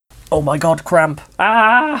Oh my god, cramp.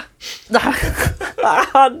 Ah!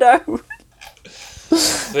 Ah, no! I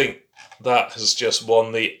think that has just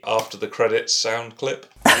won the after the credits sound clip.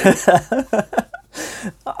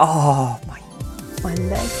 Oh, my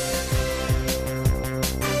leg.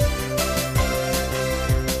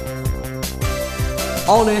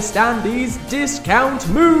 Honest Andy's Discount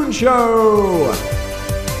Moon Show!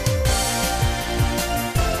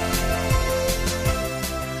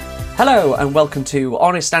 Hello and welcome to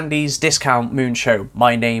Honest Andy's Discount Moon Show.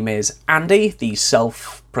 My name is Andy, the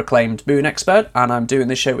self-proclaimed moon expert, and I'm doing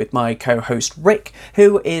this show with my co-host Rick,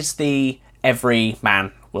 who is the every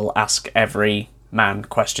man will ask every man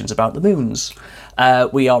questions about the moons.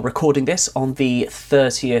 We are recording this on the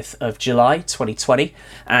 30th of July 2020,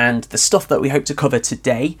 and the stuff that we hope to cover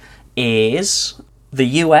today is the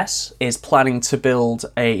US is planning to build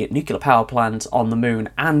a nuclear power plant on the moon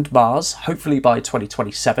and Mars, hopefully by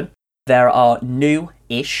 2027. There are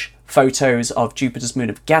new-ish photos of Jupiter's moon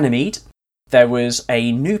of Ganymede. There was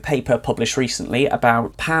a new paper published recently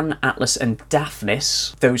about Pan, Atlas and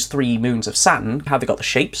Daphnis, those three moons of Saturn, how they got the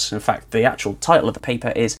shapes. In fact, the actual title of the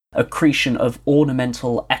paper is Accretion of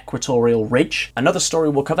Ornamental Equatorial Ridge. Another story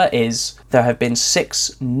we'll cover is there have been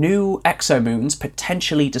 6 new exomoons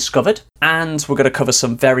potentially discovered, and we're going to cover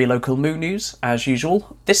some very local moon news, as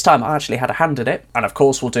usual. This time I actually had a hand in it, and of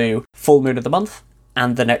course we'll do full moon of the month,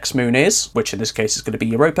 and the next moon is, which in this case is going to be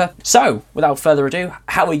Europa. So, without further ado,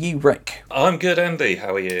 how are you, Rick? I'm good, Andy.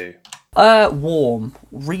 How are you? Warm.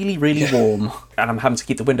 Really, really warm. And I'm having to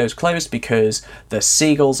keep the windows closed because the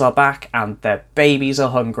seagulls are back and their babies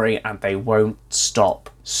are hungry and they won't stop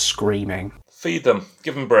screaming. Feed them.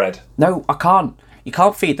 Give them bread. No, I can't. You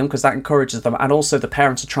can't feed them because that encourages them, and also the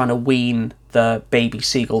parents are trying to wean the baby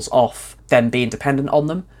seagulls off them being dependent on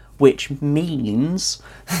them, which means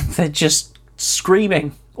they're just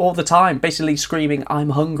screaming all the time, basically screaming,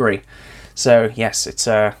 I'm hungry. So yes, it's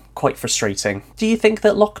quite frustrating. Do you think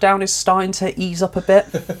that lockdown is starting to ease up a bit?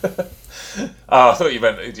 I thought you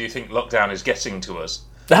meant, do you think lockdown is getting to us?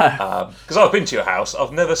 Because I've been to your house,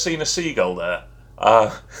 I've never seen a seagull there.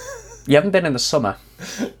 You haven't been in the summer.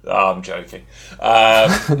 I'm joking.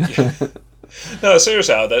 No,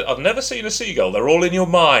 seriously, I've never seen a seagull. They're all in your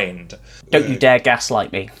mind. Don't you dare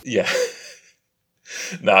gaslight me. Yeah.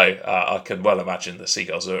 No, I can well imagine the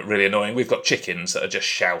seagulls are really annoying. We've got chickens that are just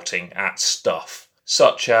shouting at stuff,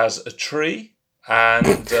 such as a tree. And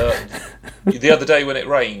the other day when it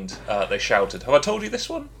rained, they shouted. Have I told you this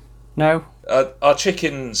one? No. Our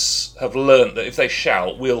chickens have learnt that if they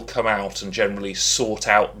shout, we'll come out and generally sort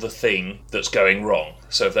out the thing that's going wrong.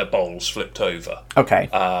 So if their bowl's flipped over, Okay.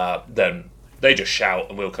 then they just shout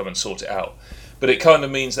and we'll come and sort it out. But it kind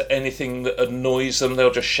of means that anything that annoys them, they'll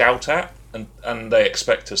just shout at. And they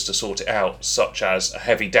expect us to sort it out, such as a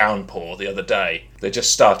heavy downpour the other day. They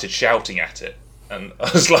just started shouting at it. And I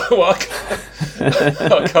was like, well,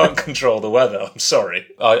 I can't control the weather, I'm sorry.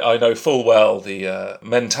 I know full well the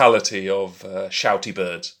mentality of shouty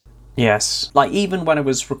birds. Yes. Like, even when I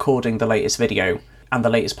was recording the latest video and the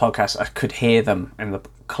latest podcast, I could hear them in the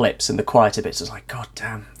clips, in the quieter bits. I was like, God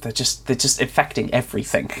damn, they're just infecting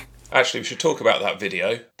everything. Actually, we should talk about that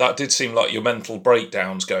video. That did seem like your mental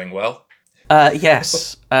breakdown's going well.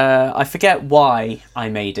 Yes. I forget why I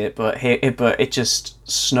made it, but it just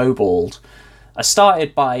snowballed. I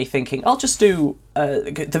started by thinking, I'll just do...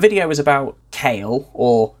 the video is about Kale,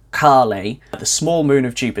 or Kale, the small moon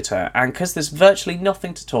of Jupiter, and because there's virtually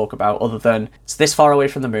nothing to talk about other than it's this far away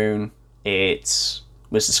from the moon, it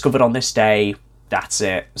was discovered on this day, that's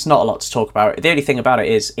it. There's not a lot to talk about. The only thing about it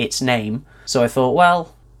is its name. So I thought,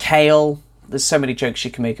 well, Kale... There's so many jokes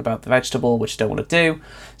you can make about the vegetable, which I don't want to do.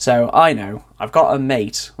 So I know, I've got a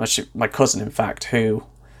mate, my cousin in fact, who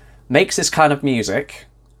makes this kind of music,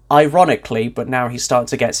 ironically, but now he's starting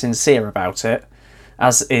to get sincere about it,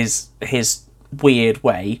 as is his weird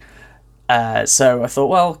way. So I thought,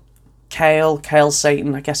 well, Kale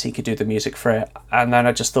Satan, I guess he could do the music for it. And then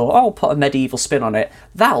I just thought, I'll put a medieval spin on it.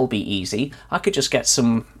 That'll be easy. I could just get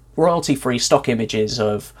some royalty-free stock images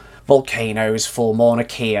of volcanoes for Mauna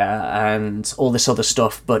Kea and all this other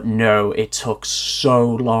stuff, but no, it took so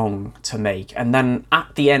long to make. And then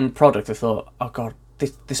at the end product, I thought, oh God,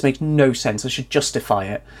 this makes no sense. I should justify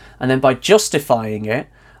it. And then by justifying it,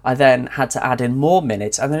 I then had to add in more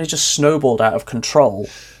minutes, and then it just snowballed out of control.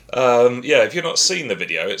 Yeah, if you've not seen the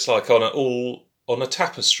video, it's like on a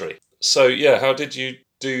tapestry. So yeah, how did you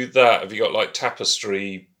do that? Have you got like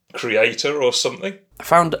Tapestry Creator or something? I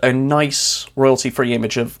found a nice royalty-free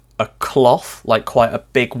image of a cloth, like quite a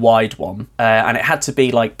big wide one, and it had to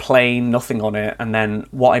be like plain, nothing on it. And then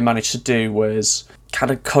what I managed to do was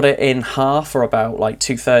kind of cut it in half or about like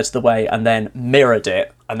 2/3 of the way, and then mirrored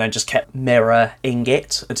it and then just kept mirroring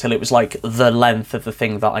it until it was like the length of the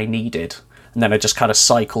thing that I needed. And then I just kind of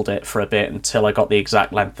cycled it for a bit until I got the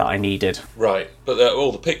exact length that I needed. Right, but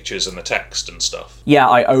all the pictures and the text and stuff. Yeah,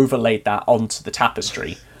 I overlaid that onto the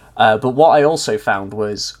tapestry. But what I also found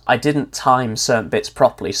was I didn't time certain bits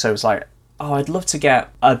properly, so it was like, oh, I'd love to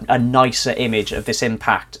get a nicer image of this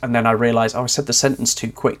impact. And then I realised, oh, I said the sentence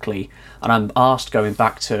too quickly, and I'm asked going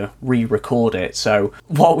back to re-record it. So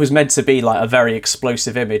what was meant to be like a very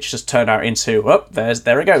explosive image just turned out into, oh,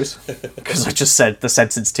 there it goes, because I just said the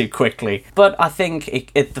sentence too quickly. But I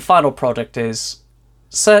think the final product is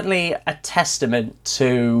certainly a testament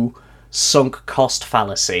to sunk cost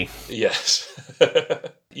fallacy. Yes.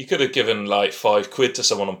 You could have given like £5 to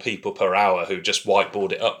someone on People Per Hour who just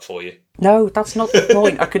whiteboard it up for you. No, that's not the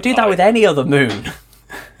point. I could do that with any other moon.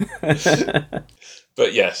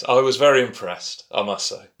 But yes, I was very impressed, I must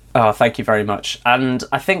say. Oh, thank you very much. And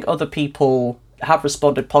I think other people have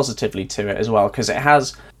responded positively to it as well, because it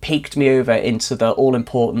has peaked me over into the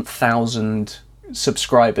all-important 1,000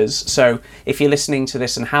 subscribers. So if you're listening to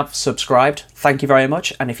this and have subscribed, thank you very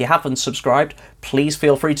much. And if you haven't subscribed, please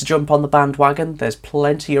feel free to jump on the bandwagon. There's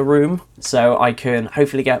plenty of room, so I can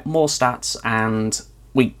hopefully get more stats and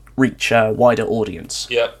we reach a wider audience.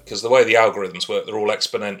 Yeah, because the way the algorithms work, they're all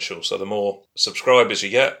exponential. So the more subscribers you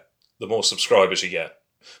get, the more subscribers you get.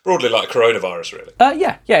 Broadly like coronavirus, really.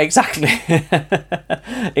 Yeah, exactly.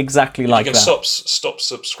 Exactly like that. You can stop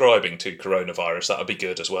subscribing to coronavirus, that would be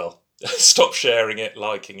good as well. Stop sharing it,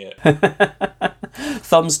 liking it.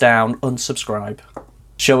 Thumbs down, unsubscribe.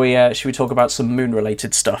 Shall we talk about some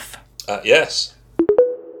moon-related stuff? Yes.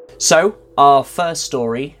 So, our first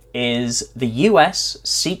story is the US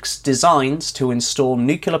seeks designs to install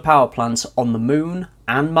nuclear power plants on the moon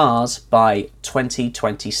and Mars by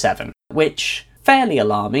 2027, which fairly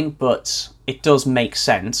alarming, but it does make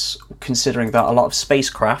sense considering that a lot of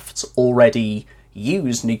spacecrafts already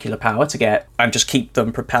use nuclear power to get and just keep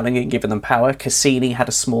them propelling and giving them power. Cassini had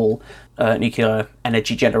a small nuclear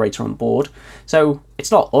energy generator on board, so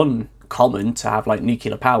it's not uncommon to have like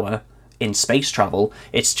nuclear power in space travel.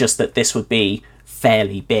 It's just that this would be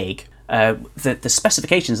fairly big. The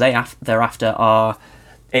specifications thereafter are: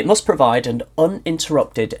 it must provide an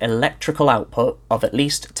uninterrupted electrical output of at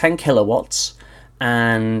least 10 kilowatts,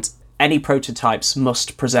 and any prototypes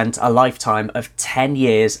must present a lifetime of 10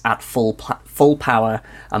 years at full power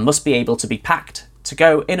and must be able to be packed to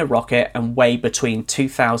go in a rocket and weigh between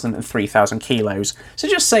 2,000 and 3,000 kilos. So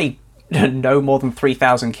just say no more than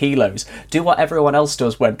 3,000 kilos. Do what everyone else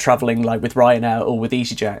does when travelling like with Ryanair or with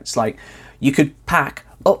EasyJet. It's like you could pack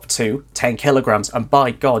up to 10 kilograms, and by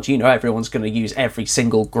God, you know everyone's going to use every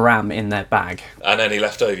single gram in their bag. And any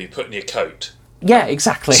left over you put in your coat. Yeah,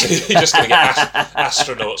 exactly. So you're just going to get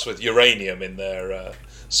astronauts with uranium in their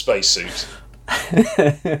spacesuit.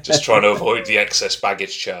 Just trying to avoid the excess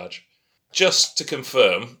baggage charge. Just to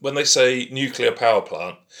confirm, when they say nuclear power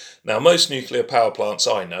plant, now most nuclear power plants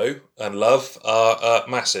I know and love are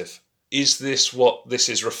massive. Is this what this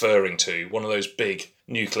is referring to? One of those big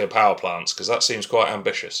nuclear power plants? Because that seems quite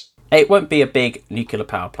ambitious. It won't be a big nuclear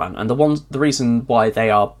power plant, and the reason why they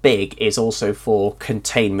are big is also for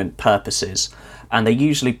containment purposes, and they're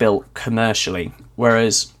usually built commercially,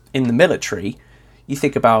 whereas in the military, you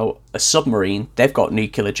think about a submarine, they've got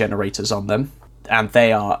nuclear generators on them, and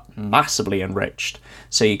they are massively enriched,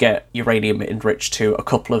 so you get uranium enriched to a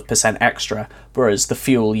couple of % extra, whereas the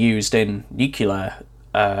fuel used in nuclear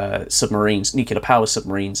submarines, nuclear power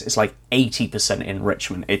submarines, is like 80%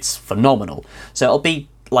 enrichment. It's phenomenal. So it'll be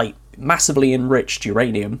like massively enriched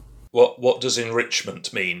uranium. What does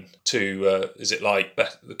enrichment mean? Is it like the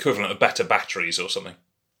equivalent of better batteries or something?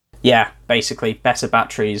 Yeah, basically better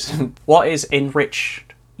batteries. What is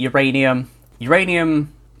enriched uranium?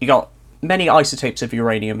 Uranium, you got many isotopes of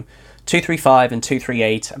uranium, 235 and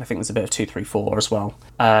 238, and I think there's a bit of 234 as well.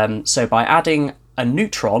 So by adding a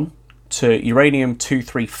neutron to uranium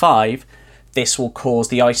 235, this will cause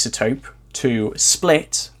the isotope to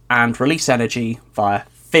split and release energy via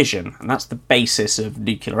fission, and that's the basis of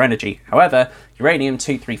nuclear energy. However, uranium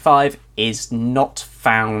 235 is not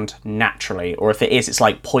found naturally, or if it is, it's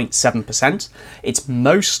like 0.7%. It's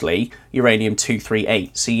mostly uranium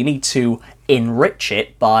 238, so you need to enrich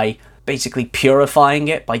it by basically purifying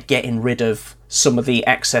it, by getting rid of some of the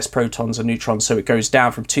excess protons and neutrons, so it goes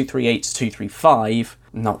down from 238 to 235.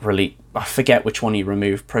 Not really, I forget which one you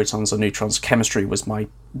remove, protons or neutrons. Chemistry was my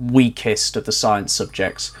weakest of the science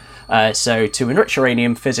subjects. So to enrich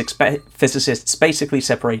uranium, physicists basically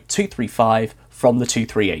separate 235 from the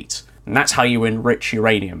 238. And that's how you enrich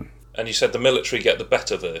uranium. And you said the military get the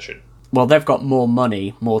better version. Well, they've got more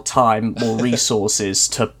money, more time, more resources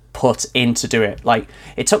to put in to do it. Like,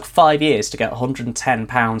 it took 5 years to get 110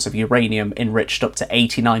 pounds of uranium enriched up to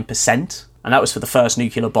 89%, and that was for the first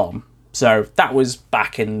nuclear bomb. So that was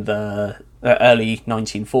back in the early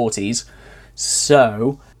 1940s.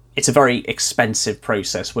 So it's a very expensive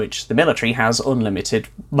process, which the military has unlimited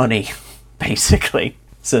money, basically,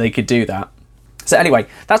 so they could do that. So anyway,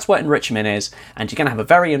 that's what enrichment is, and you're going to have a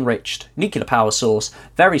very enriched nuclear power source,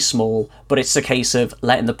 very small, but it's a case of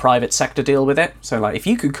letting the private sector deal with it. So like, if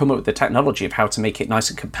you could come up with the technology of how to make it nice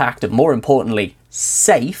and compact, and more importantly,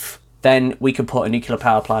 safe, then we could put a nuclear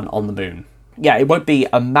power plant on the moon. Yeah, it won't be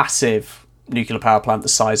a massive nuclear power plant the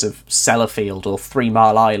size of Sellafield or 3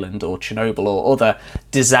 Mile Island or Chernobyl or other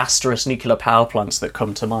disastrous nuclear power plants that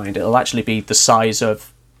come to mind. It'll actually be the size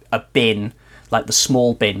of a bin, like the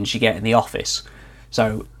small bins you get in the office.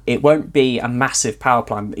 So it won't be a massive power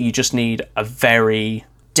plant. You just need a very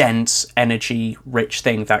dense, energy-rich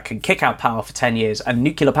thing that can kick out power for 10 years. And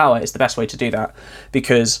nuclear power is the best way to do that,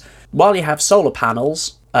 because while you have solar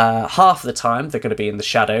panels, half of the time they're going to be in the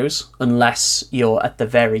shadows, unless you're at the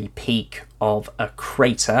very peak of a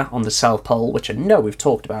crater on the South Pole, which I know we've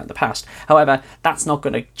talked about in the past. However, that's not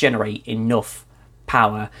going to generate enough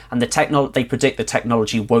power, and they predict the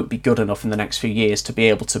technology won't be good enough in the next few years to be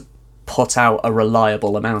able to put out a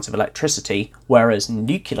reliable amount of electricity, whereas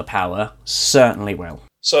nuclear power certainly will.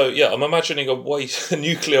 So yeah, I'm imagining a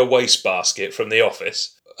nuclear waste basket from the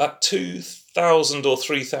office at 2,000 or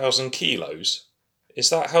 3,000 kilos. Is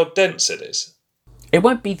that how dense it is? It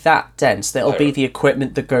won't be that dense. There'll be the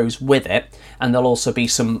equipment that goes with it, and there'll also be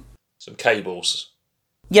some cables.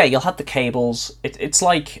 Yeah, you'll have the cables. It's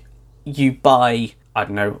like you buy, I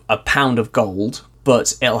don't know, a pound of gold,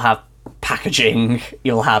 but it'll have packaging.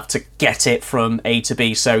 You'll have to get it from A to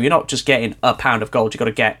B, so you're not just getting a pound of gold, you've got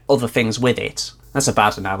to get other things with it. That's a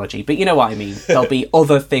bad analogy, but you know what I mean. There'll be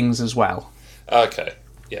other things as well. Okay.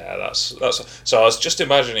 Yeah, that's so I was just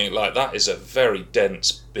imagining, like, that is a very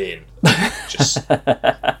dense bin. Just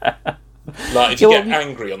like, if you get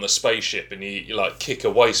angry on the spaceship and you like kick a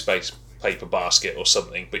waste paper basket or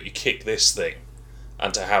something, but you kick this thing,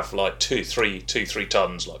 and to have like 2-3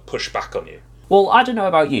 tons like push back on you. Well, I don't know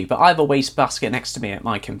about you, but I have a waste basket next to me at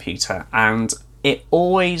my computer, and it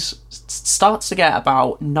always starts to get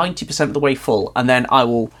about 90% of the way full, and then I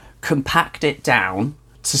will compact it down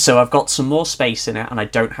so I've got some more space in it and I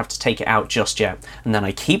don't have to take it out just yet. And then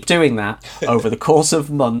I keep doing that over the course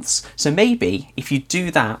of months. So maybe if you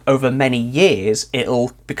do that over many years,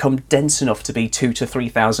 it'll become dense enough to be 2,000 to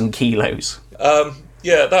 3,000 kilos.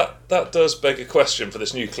 Yeah, that does beg a question for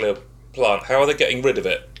this nuclear plant. How are they getting rid of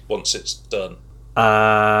it once it's done?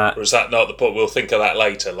 Or is that not the point? We'll think of that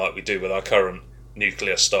later, like we do with our current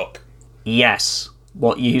nuclear stock. Yes,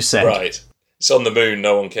 what you said. Right. It's on the moon,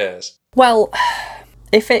 no one cares. Well,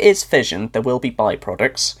 if it is fission, there will be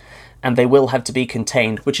byproducts, and they will have to be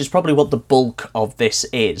contained, which is probably what the bulk of this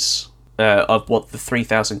is, of what the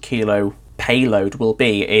 3,000 kilo payload will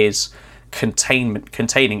be, is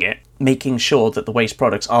containing it, making sure that the waste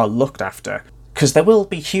products are looked after. Because there will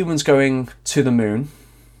be humans going to the moon,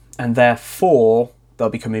 and therefore they'll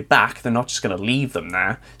be coming back. They're not just going to leave them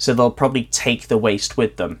there, so they'll probably take the waste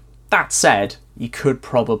with them. That said, you could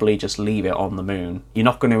probably just leave it on the moon. You're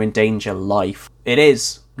not going to endanger life. It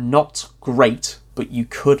is not great, but you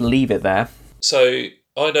could leave it there. So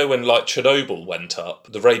I know when like Chernobyl went up,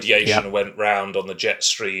 the radiation went round on the jet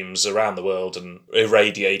streams around the world and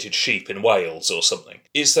irradiated sheep in Wales or something.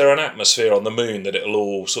 Is there an atmosphere on the moon that it'll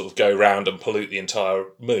all sort of go round and pollute the entire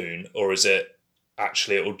moon, or is it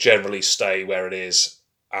actually it'll generally stay where it is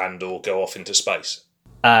and or go off into space?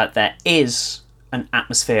 There is an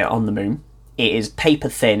atmosphere on the moon. It is paper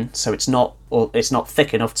thin, so it's not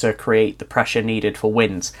thick enough to create the pressure needed for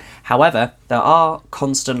winds. However, there are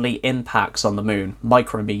constantly impacts on the moon,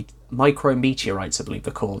 micrometeorites, I believe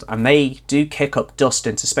they're called, and they do kick up dust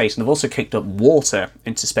into space, and they've also kicked up water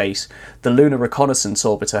into space. The Lunar Reconnaissance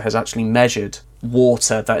Orbiter has actually measured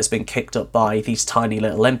water that has been kicked up by these tiny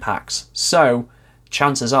little impacts. So,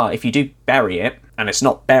 chances are, if you do bury it, and it's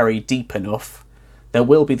not buried deep enough, there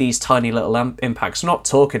will be these tiny little impacts. I'm not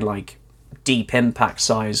talking like deep impact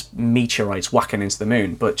size meteorites whacking into the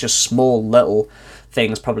moon, but just small little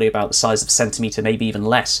things, probably about the size of a centimetre, maybe even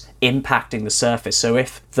less, impacting the surface. So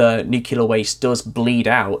if the nuclear waste does bleed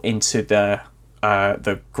out into the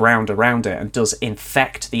ground around it and does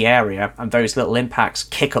infect the area, and those little impacts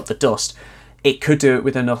kick up the dust, it could do it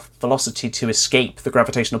with enough velocity to escape the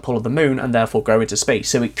gravitational pull of the moon and therefore go into space.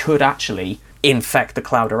 So it could actually infect the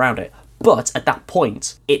cloud around it. But at that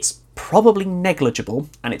point, it's probably negligible,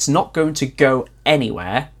 and it's not going to go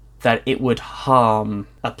anywhere that it would harm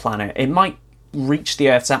a planet. It might reach the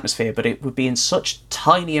Earth's atmosphere, but it would be in such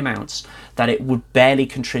tiny amounts that it would barely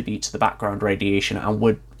contribute to the background radiation,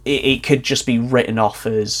 and it could just be written off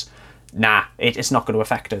as, nah, it's not going to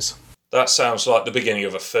affect us. That sounds like the beginning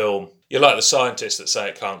of a film. You're like the scientists that say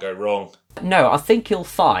it can't go wrong. No, I think you'll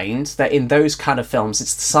find that in those kind of films,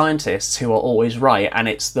 it's the scientists who are always right, and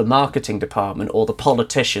it's the marketing department or the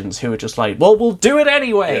politicians who are just like, well, we'll do it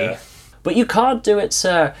anyway. Yeah. But you can't do it,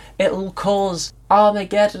 sir. It'll cause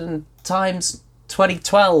Armageddon times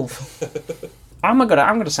 2012. I'm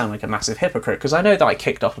gonna sound like a massive hypocrite, because I know that I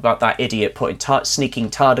kicked off about that idiot putting sneaking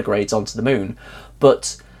tardigrades onto the moon,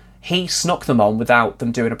 but he snuck them on without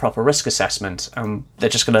them doing a proper risk assessment, and they're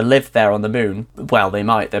just going to live there on the moon. Well, they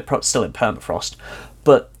might. They're still in permafrost.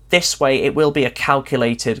 But this way, it will be a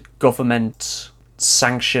calculated,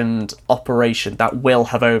 government-sanctioned operation that will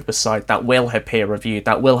have oversight, that will have peer review,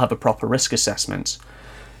 that will have a proper risk assessment.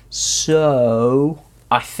 So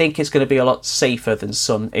I think it's going to be a lot safer than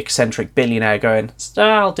some eccentric billionaire going,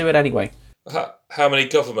 I'll do it anyway. How many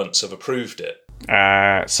governments have approved it?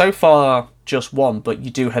 So far, just one, but you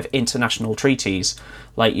do have international treaties.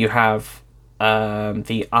 Like you have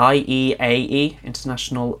the IEAE,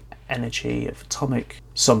 International Energy of Atomic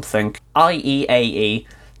something. IEAE,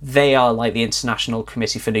 they are like the International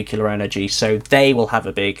Committee for Nuclear Energy, so they will have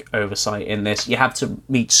a big oversight in this. You have to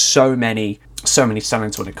meet so many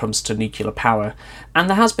standards when it comes to nuclear power, and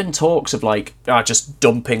there has been talks of like just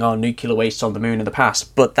dumping our nuclear waste on the moon in the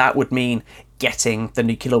past, but that would mean getting the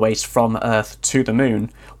nuclear waste from Earth to the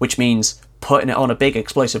moon, which means putting it on a big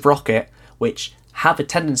explosive rocket, which have a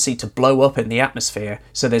tendency to blow up in the atmosphere,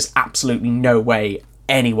 so there's absolutely no way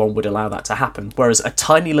anyone would allow that to happen. Whereas a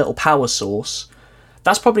tiny little power source,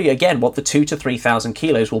 that's probably, again, what the 2,000 to 3,000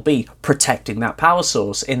 kilos will be, protecting that power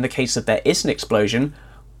source. In the case that there is an explosion,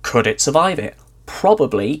 could it survive it?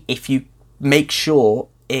 Probably, if you make sure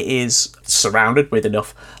it is surrounded with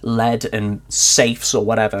enough lead and safes or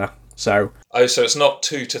whatever. So it's not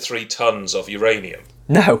 2 to 3 tons of uranium?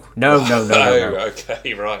 No. Oh,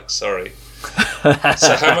 okay, right, sorry.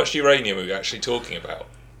 So how much uranium are we actually talking about?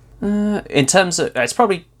 In terms of, it's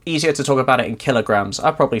probably easier to talk about it in kilograms.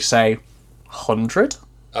 I'd probably say 100.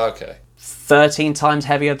 Okay. 13 times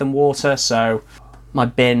heavier than water, so my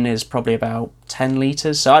bin is probably about 10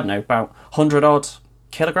 litres, so I don't know, about 100 odd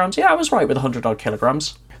kilograms. Yeah, I was right with 100 odd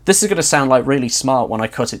kilograms. This is going to sound like really smart when I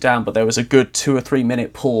cut it down, but there was a good 2 or 3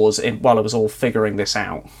 minute pause while I was all figuring this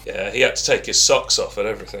out. Yeah, he had to take his socks off and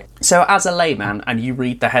everything. So as a layman, and you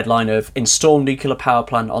read the headline of Install Nuclear Power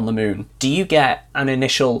Plant on the Moon, do you get an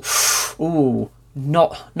initial, ooh,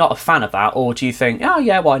 not a fan of that, or do you think, oh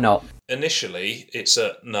yeah, why not? Initially, it's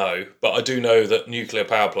a no, but I do know that nuclear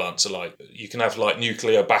power plants are like, you can have like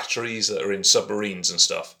nuclear batteries that are in submarines and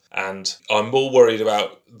stuff. And I'm more worried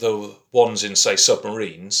about the ones in, say,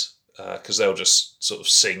 submarines, because they'll just sort of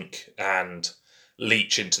sink and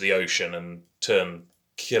leach into the ocean and turn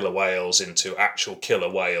killer whales into actual killer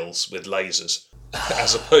wheals with lasers.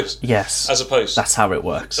 As opposed, that's how it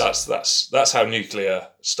works. That's how nuclear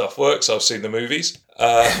stuff works. I've seen the movies.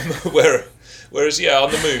 Whereas,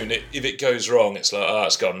 on the moon, if it goes wrong, it's like,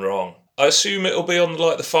 it's gone wrong. I assume it'll be on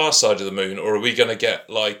like the far side of the moon, or are we going to get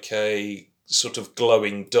like a sort of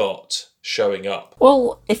glowing dot showing up?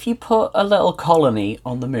 Well, if you put a little colony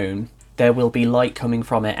on the moon, there will be light coming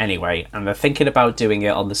from it anyway, and they're thinking about doing it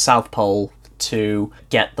on the South Pole to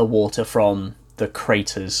get the water from the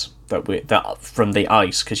craters that from the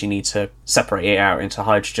ice, because you need to separate it out into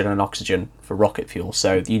hydrogen and oxygen for rocket fuel.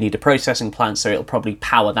 So you need a processing plant, so it'll probably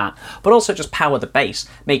power that, but also just power the base,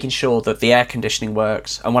 making sure that the air conditioning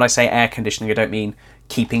works. And when I say air conditioning, I don't mean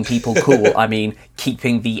keeping people cool. I mean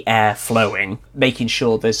keeping the air flowing, making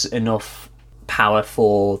sure there's enough power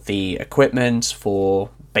for the equipment,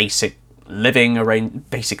 for basic living,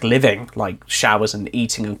 like showers and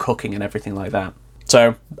eating and cooking and everything like that.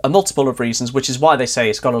 So, a multiple of reasons, which is why they say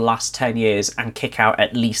it's got to last 10 years and kick out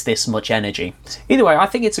at least this much energy. Either way, I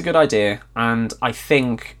think it's a good idea, and I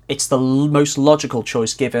think it's the most logical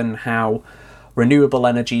choice given how renewable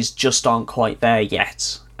energies just aren't quite there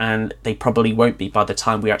yet, and they probably won't be by the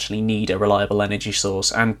time we actually need a reliable energy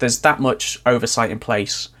source. And there's that much oversight in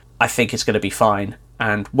place, I think it's going to be fine.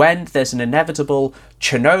 And when there's an inevitable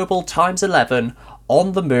Chernobyl times 11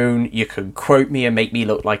 on the moon, you can quote me and make me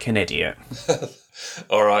look like an idiot.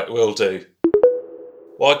 All right, will do.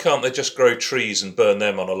 Why can't they just grow trees and burn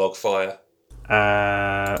them on a log fire?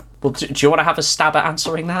 Well, do you want to have a stab at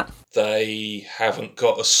answering that? They haven't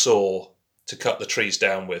got a saw to cut the trees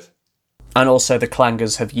down with. And also the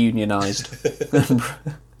clangers have unionised.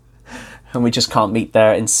 And we just can't meet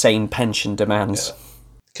their insane pension demands. Yeah.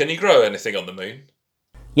 Can you grow anything on the moon?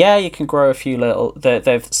 Yeah, you can grow a few little...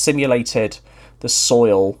 They've simulated the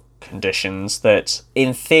soil conditions that,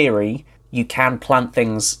 in theory, you can plant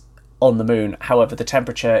things on the moon. However, the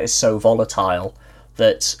temperature is so volatile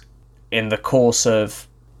that in the course of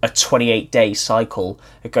a 28-day cycle,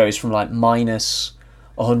 it goes from like minus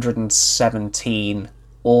 117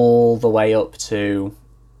 all the way up to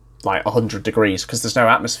like 100 degrees, because there's no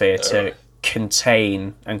atmosphere to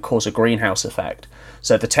contain and cause a greenhouse effect.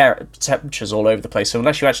 So the temperature's all over the place. So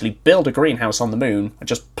unless you actually build a greenhouse on the moon and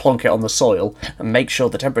just plonk it on the soil and make sure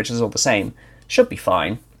the temperature's all the same, should be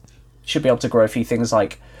fine. Should be able to grow a few things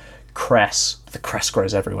like cress. The cress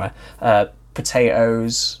grows everywhere.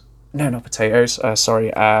 Potatoes. No, not potatoes.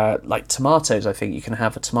 Like tomatoes. I think you can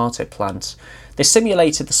have a tomato plant. They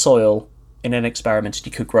simulated the soil in an experiment and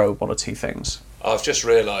you could grow one or two things. I've just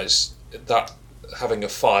realised that having a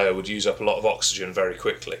fire would use up a lot of oxygen very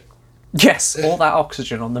quickly. Yes, all that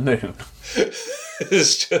oxygen on the moon.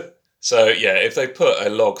 So, yeah, if they put a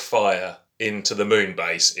log fire into the moon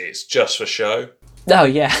base, it's just for show. Oh,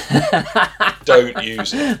 yeah. Don't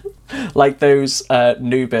use it. Like those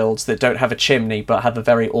new builds that don't have a chimney but have a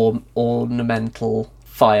very ornamental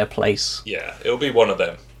fireplace. Yeah, it'll be one of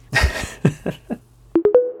them.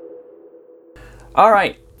 All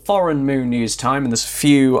right, foreign moon news time, and there's a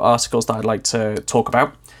few articles that I'd like to talk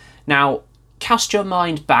about. Now, cast your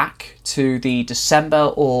mind back to the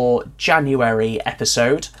December or January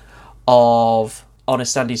episode of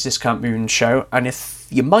Honest Andy's Discount Moon Show, and if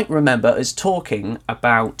you might remember us talking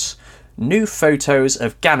about new photos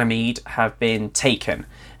of Ganymede have been taken,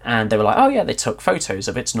 and they were like, oh yeah, they took photos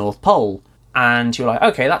of its North Pole, and you're like,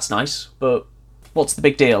 okay, that's nice, but what's the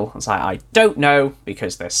big deal? I was like, I don't know,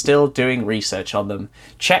 because they're still doing research on them.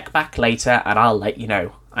 Check back later and I'll let you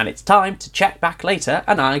know. And it's time to check back later,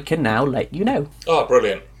 and I can now let you know. Oh,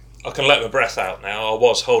 brilliant. I can let my breath out now. I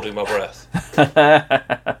was holding my breath.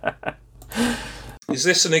 Is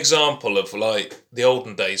this an example of, like, the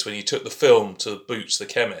olden days when you took the film to Boots the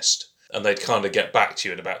chemist and they'd kind of get back to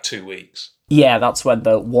you in about 2 weeks? Yeah, that's when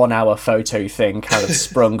the 1 hour photo thing kind of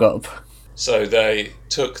sprung up. So they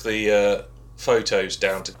took the photos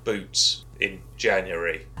down to Boots in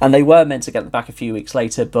January. And they were meant to get them back a few weeks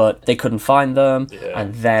later, but they couldn't find them. Yeah.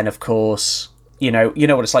 And then, of course, you know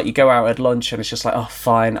what it's like. You go out at lunch and it's just like, oh,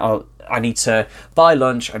 fine, I need to buy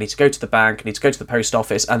lunch, I need to go to the bank, I need to go to the post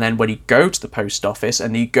office. And then when you go to the post office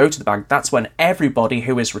and you go to the bank, that's when everybody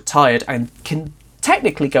who is retired and can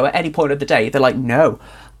technically go at any point of the day, they're like, no,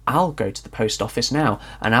 I'll go to the post office now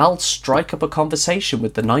and I'll strike up a conversation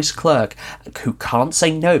with the nice clerk who can't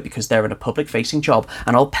say no because they're in a public-facing job,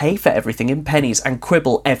 and I'll pay for everything in pennies and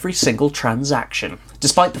quibble every single transaction.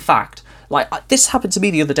 Despite the fact, this happened to me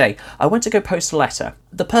the other day. I went to go post a letter.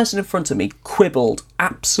 The person in front of me quibbled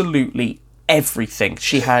absolutely everything.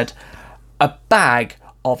 She had a bag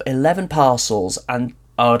of 11 parcels and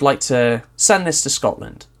I would like to send this to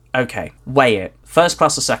Scotland. Okay, weigh it. First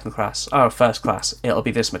class or second class? Oh, first class. It'll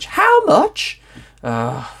be this much. How much?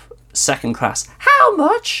 Second class. How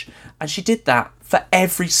much? And she did that for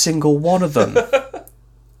every single one of them.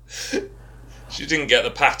 She didn't get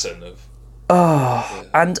the pattern of...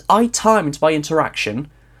 And I timed my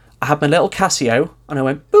interaction. I had my little Casio, and I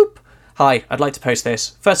went, boop. Hi, I'd like to post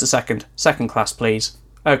this. First or second? Second class, please.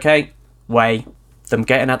 Okay, weigh. Them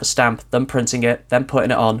getting out the stamp, them printing it, them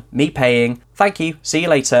putting it on, me paying. Thank you, see you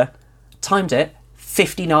later. Timed it,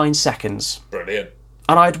 59 seconds. Brilliant.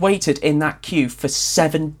 And I'd waited in that queue for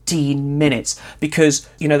 17 minutes because,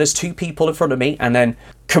 there's two people in front of me and then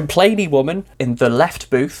complaining woman in the left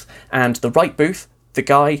booth and the right booth. The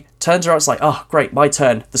guy turns around, it's like, oh, great, my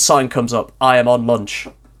turn. The sign comes up, I am on lunch.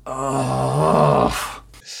 Oh.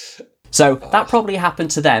 So that probably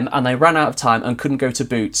happened to them and they ran out of time and couldn't go to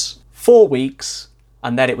Boots. 4 weeks,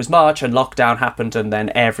 and then it was March and lockdown happened and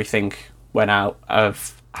then everything went out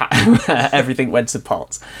of... everything went to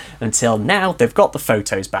pot until now they've got the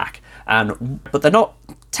photos back, but they're not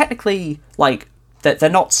technically they're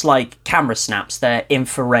not like camera snaps, they're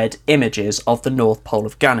infrared images of the North Pole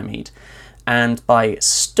of Ganymede, and by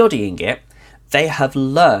studying it they have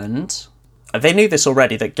learned, they knew this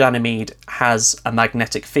already, that Ganymede has a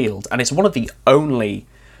magnetic field, and it's one of the only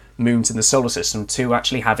moons in the solar system to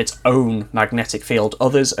actually have its own magnetic field.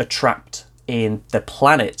 Others are trapped in the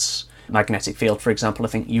planet's magnetic field. For example, I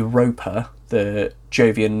think Europa, the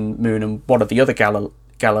Jovian moon, and one of the other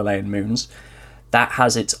Galilean moons, that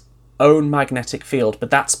has its own magnetic field, but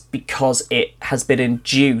that's because it has been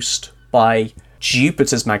induced by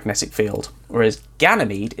Jupiter's magnetic field, whereas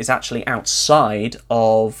Ganymede is actually outside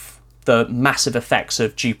of the massive effects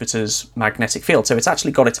of Jupiter's magnetic field. So it's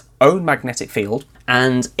actually got its own magnetic field,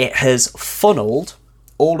 and it has funneled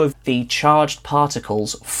all of the charged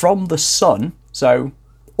particles from the sun, so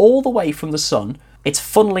all the way from the sun. It's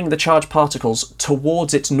funneling the charged particles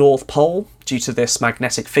towards its north pole due to this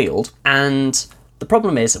magnetic field. And the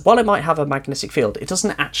problem is, while it might have a magnetic field, it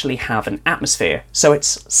doesn't actually have an atmosphere. So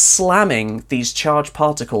it's slamming these charged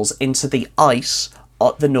particles into the ice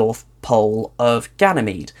at the north pole of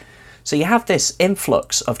Ganymede. So you have this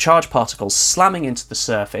influx of charged particles slamming into the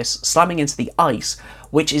surface, slamming into the ice,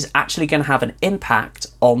 which is actually going to have an impact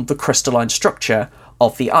on the crystalline structure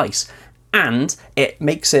of the ice. And it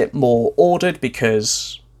makes it more ordered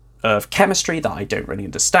because of chemistry that I don't really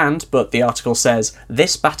understand, but the article says,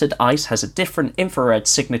 this battered ice has a different infrared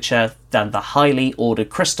signature than the highly ordered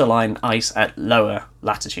crystalline ice at lower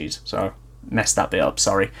latitudes. So I messed that bit up,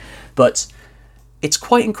 sorry. But it's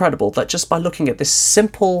quite incredible that just by looking at this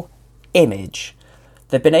simple image,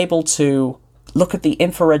 they've been able to look at the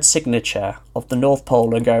infrared signature of the North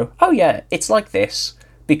Pole and go, oh yeah, it's like this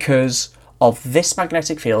because of this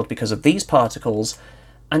magnetic field, because of these particles,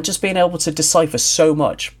 and just being able to decipher so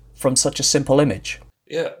much from such a simple image.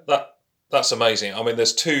 Yeah, that's amazing. I mean,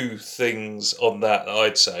 there's two things on that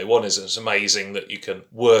I'd say. One is it's amazing that you can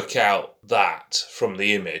work out that from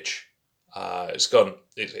the image.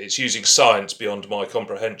 It's using science beyond my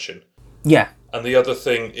comprehension. Yeah. And the other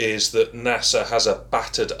thing is that NASA has a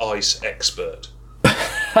battered ice expert.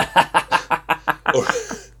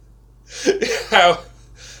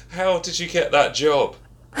 How did you get that job?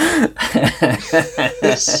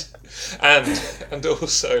 and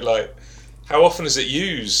also, like, how often is it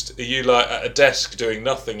used? Are you like at a desk doing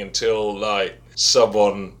nothing until like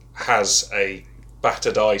someone has a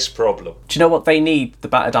battered ice problem? Do you know what they need the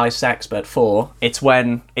battered ice expert for? It's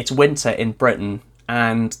when it's winter in Britain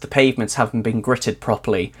and the pavements haven't been gritted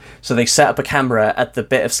properly. So they set up a camera at the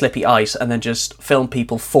bit of slippy ice and then just film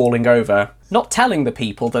people falling over. Not telling the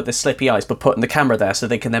people that there's slippy ice, but putting the camera there so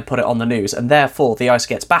they can then put it on the news. And therefore, the ice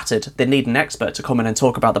gets battered. They need an expert to come in and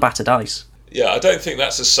talk about the battered ice. Yeah, I don't think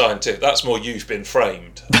that's as scientific. That's more you've been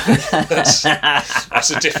framed. That's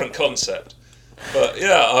a different concept. But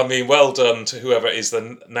yeah, I mean, well done to whoever is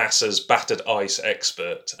the NASA's battered ice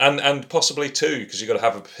expert. And possibly two, because you've got to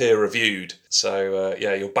have a peer-reviewed. So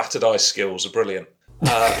yeah, your battered ice skills are brilliant.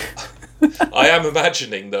 I am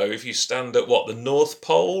imagining, though, if you stand at, the North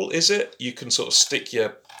Pole, is it? You can sort of stick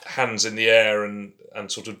your hands in the air and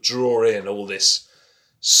sort of draw in all this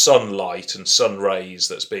sunlight and sun rays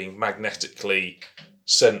that's being magnetically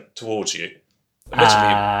sent towards you.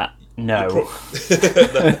 No. No.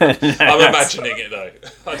 I'm imagining it, though.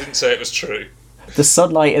 I didn't say it was true. The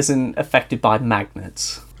sunlight isn't affected by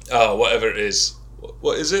magnets. Oh, whatever it is.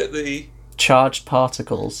 What is it? The charged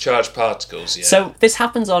particles. Charged particles, yeah. So this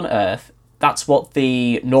happens on Earth. That's what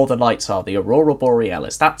the northern lights are, the aurora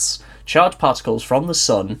borealis. That's charged particles from the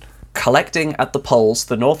sun collecting at the poles,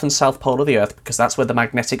 the north and south pole of the Earth, because that's where the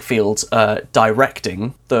magnetic fields are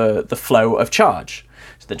directing the flow of charge.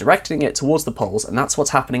 So they're directing it towards the poles, and that's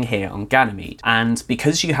what's happening here on Ganymede. And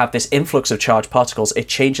because you have this influx of charged particles, it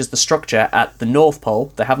changes the structure at the North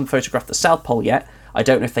Pole. They haven't photographed the South Pole yet. I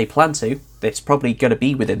don't know if they plan to. It's probably going to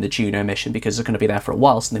be within the Juno mission because it's going to be there for a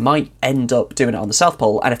while, so they might end up doing it on the South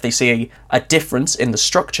Pole. And if they see a difference in the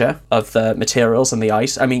structure of the materials and the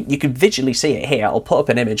ice, I mean, you can visually see it here. I'll put up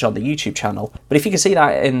an image on the YouTube channel. But if you can see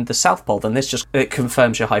that in the South Pole, then it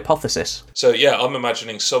confirms your hypothesis. So yeah, I'm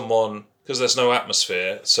imagining someone, because there's no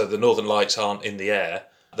atmosphere, so the northern lights aren't in the air,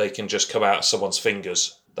 they can just come out of someone's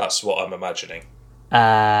fingers. That's what I'm imagining.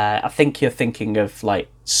 I think you're thinking of, like,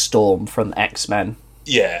 Storm from X-Men.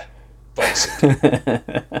 Yeah, basically.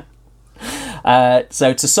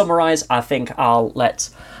 So to summarise, I think I'll let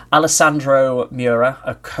Alessandro Mura,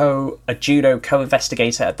 a Juno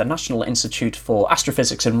co-investigator at the National Institute for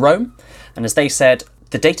Astrophysics in Rome, and as they said,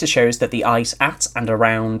 the data shows that the ice at and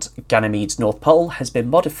around Ganymede's North Pole has been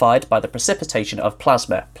modified by the precipitation of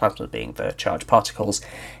plasma being the charged particles.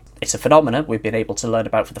 It's a phenomenon we've been able to learn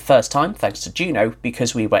about for the first time, thanks to Juno,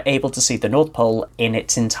 because we were able to see the North Pole in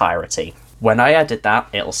its entirety. When I edit that,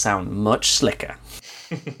 it'll sound much slicker.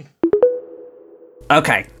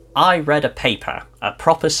 Okay, I read a paper, a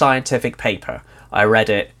proper scientific paper. I read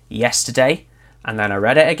it yesterday, and then I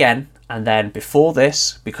read it again, and then before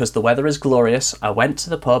this, because the weather is glorious, I went to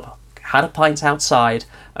the pub, had a pint outside,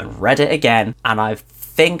 and read it again, and I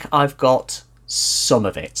think I've got some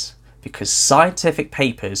of it, because scientific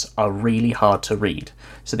papers are really hard to read.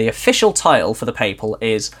 So the official title for the paper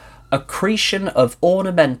is Accretion of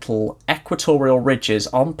Ornamental Equatorial Ridges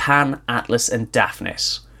on Pan, Atlas and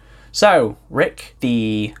Daphnis. So, Rick,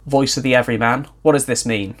 the voice of the everyman, what does this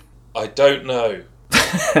mean? I don't know.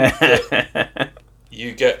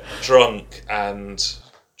 You get drunk and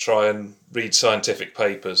try and read scientific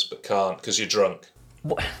papers, but can't because you're drunk.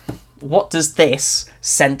 What does this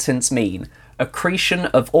sentence mean? Accretion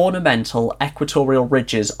of ornamental equatorial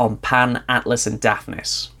ridges on Pan, Atlas and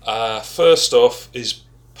Daphnis. First off, is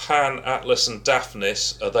Pan, Atlas and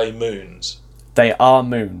Daphnis, are they moons? They are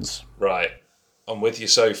moons. Right. I'm with you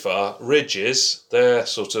so far. Ridges, they're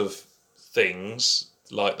sort of things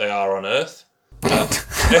like they are on Earth.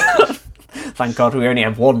 Thank God we only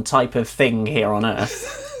have one type of thing here on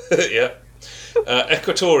Earth. Yeah.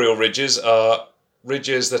 Equatorial ridges are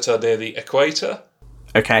ridges that are near the equator.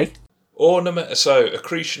 Okay. So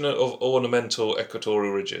accretion of ornamental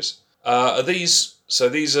equatorial ridges. These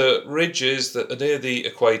are ridges that are near the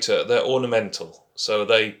equator. They're ornamental, so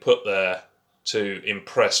they put there to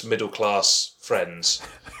impress middle class friends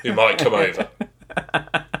who might come over.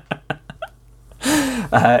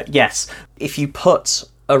 Yes. If you put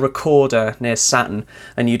a recorder near Saturn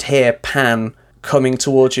and you'd hear Pan coming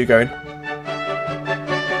towards you going...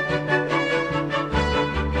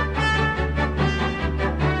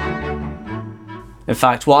 In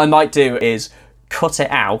fact, what I might do is cut it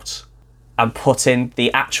out and put in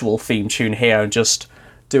the actual theme tune here and just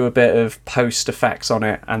do a bit of post effects on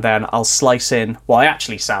it, and then I'll slice in what I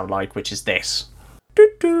actually sound like, which is this.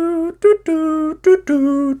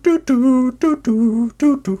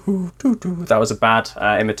 That was a bad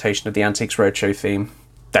imitation of the Antiques Roadshow theme.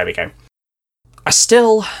 There we go.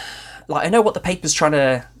 I know what the paper's trying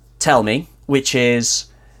to tell me, which is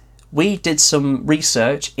we did some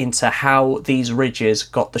research into how these ridges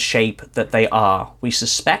got the shape that they are. We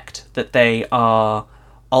suspect that they are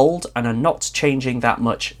old and are not changing that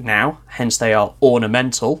much now, hence they are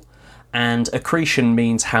ornamental, and accretion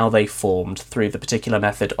means how they formed through the particular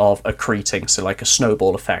method of accreting, so like a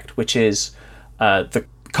snowball effect, which is the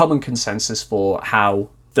common consensus for how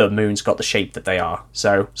the moons got the shape that they are.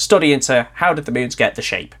 So study into how did the moons get the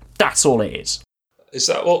shape. That's all it is. Is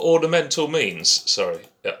that what ornamental means? Sorry.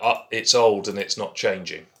 It's old and it's not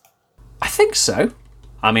changing. I think so.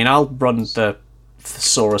 I mean, I'll run the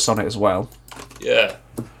thesaurus on it as well. Yeah.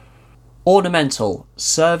 Ornamental,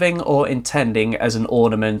 serving or intending as an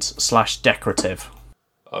ornament / decorative.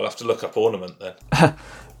 I'll have to look up ornament then.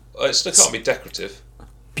 It still can't be decorative.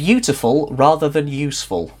 Beautiful rather than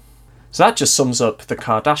useful. So that just sums up the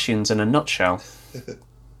Kardashians in a nutshell.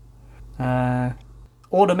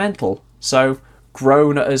 Ornamental. So,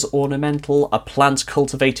 grown as ornamental, a plant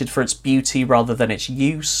cultivated for its beauty rather than its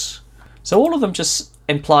use. So all of them just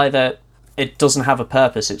imply that it doesn't have a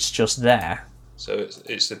purpose, it's just there. So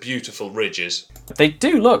it's the beautiful ridges. They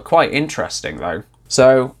do look quite interesting though.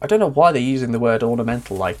 So I don't know why they're using the word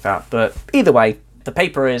ornamental like that, but either way, the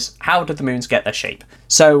paper is how did the moons get their shape?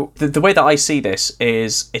 So the way that I see this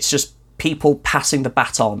is it's just people passing the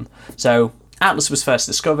baton. So Atlas was first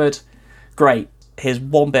discovered. Great. Here's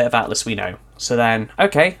one bit of Atlas we know. So then,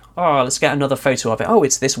 okay, let's get another photo of it. Oh,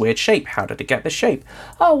 it's this weird shape. How did it get this shape?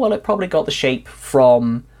 Oh, well, it probably got the shape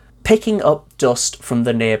from picking up dust from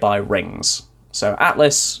the nearby rings. So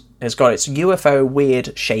Atlas has got its UFO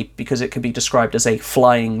weird shape because it can be described as a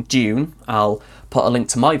flying dune. I'll put a link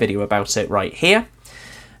to my video about it right here.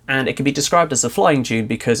 And it can be described as a flying dune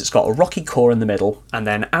because it's got a rocky core in the middle, and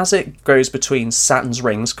then as it goes between Saturn's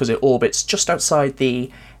rings, because it orbits just outside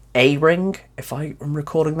the A ring, if I am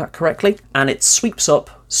recording that correctly, and it sweeps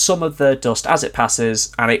up some of the dust as it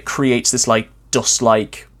passes, and it creates this like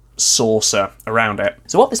dust-like saucer around it.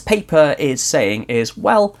 So what this paper is saying is,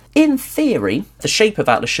 well, in theory, the shape of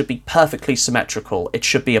Atlas should be perfectly symmetrical. It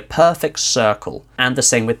should be a perfect circle. And the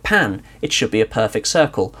same with Pan. It should be a perfect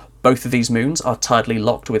circle. Both of these moons are tidally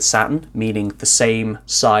locked with Saturn, meaning the same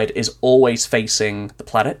side is always facing the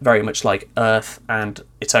planet, very much like Earth and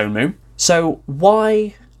its own moon. So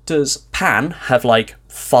why does Pan have like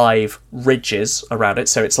 5 ridges around it?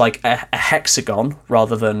 So it's like a hexagon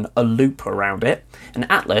rather than a loop around it. And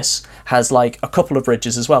Atlas has like a couple of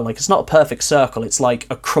ridges as well. Like it's not a perfect circle, it's like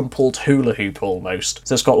a crumpled hula hoop almost.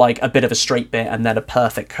 So it's got like a bit of a straight bit and then a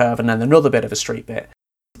perfect curve and then another bit of a straight bit.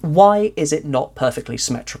 Why is it not perfectly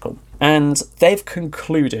symmetrical? And they've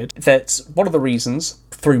concluded that one of the reasons,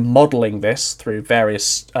 through modelling this, through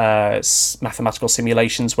various mathematical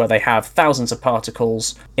simulations where they have thousands of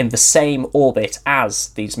particles in the same orbit as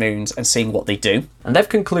these moons and seeing what they do, and they've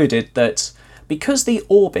concluded that because the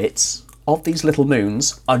orbits of these little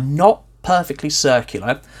moons are not perfectly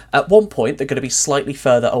circular, at one point they're going to be slightly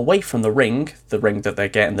further away from the ring that they're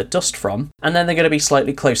getting the dust from, and then they're going to be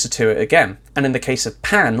slightly closer to it again. And in the case of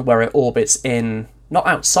Pan, where it orbits in, not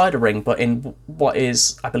outside a ring, but in what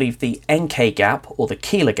is, I believe, the Encke gap, or the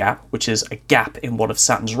Keeler gap, which is a gap in one of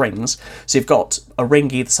Saturn's rings. So you've got a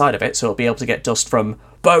ring either side of it, so it'll be able to get dust from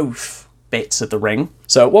both bits of the ring.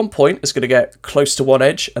 So at one point, it's going to get close to one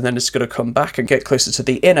edge, and then it's going to come back and get closer to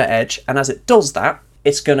the inner edge. And as it does that,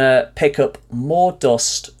 it's going to pick up more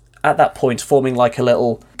dust at that point, forming like a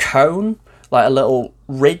little cone, like a little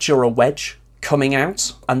ridge or a wedge coming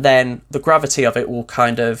out. And then the gravity of it will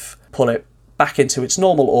kind of pull it back into its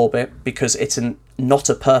normal orbit, because it's not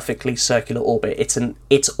a perfectly circular orbit.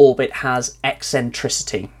 Its orbit has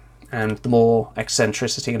eccentricity. And the more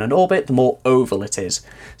eccentricity in an orbit, the more oval it is.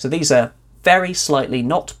 So these are very slightly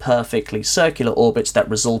not perfectly circular orbits that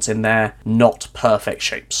result in their not perfect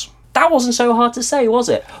shapes. That wasn't so hard to say, was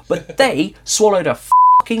it? But they swallowed a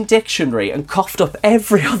fucking dictionary and coughed up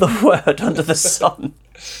every other word under the sun.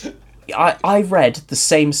 I read the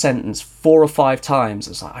same sentence 4 or 5 times.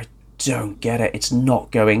 I was like, I don't get it. It's not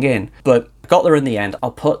going in. But I got there in the end.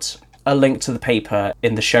 I'll put a link to the paper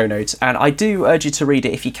in the show notes, and I do urge you to read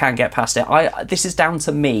it if you can get past it. This is down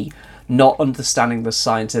to me not understanding the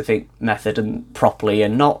scientific method and properly,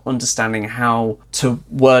 and not understanding how to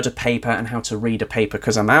word a paper and how to read a paper,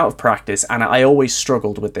 because I'm out of practice, and I always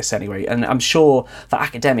struggled with this anyway. And I'm sure for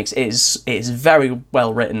academics it is very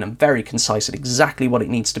well written and very concise and exactly what it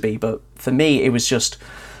needs to be, but for me it was just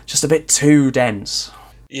a bit too dense.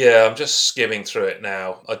 Yeah, I'm just skimming through it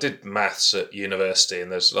now. I did maths at university, and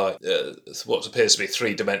there's like what appears to be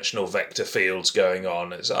 3-dimensional vector fields going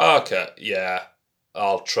on. It's okay, yeah,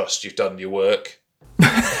 I'll trust you've done your work.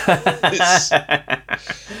 The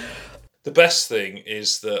best thing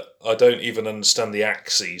is that I don't even understand the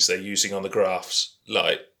axes they're using on the graphs.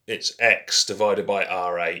 Like, it's x divided by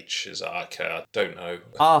RH. Is okay, I don't know.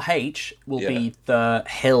 RH will be the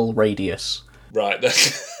hill radius. Right.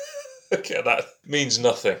 Okay, that means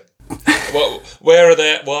nothing. Where are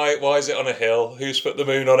they? Why is it on a hill? Who's put the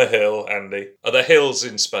moon on a hill, Andy? Are there hills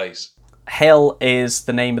in space? Hill is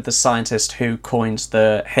the name of the scientist who coined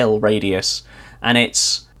the hill radius, and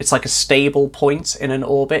it's like a stable point in an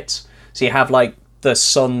orbit. So you have like the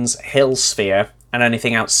sun's hill sphere, and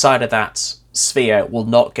anything outside of that sphere will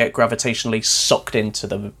not get gravitationally sucked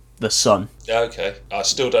into the sun. Okay, I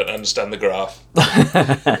still don't understand the graph.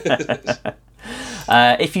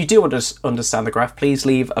 If you do understand the graph, please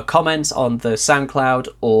leave a comment on the SoundCloud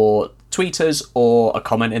or tweeters, or a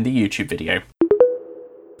comment in the YouTube video.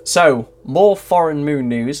 So, more foreign moon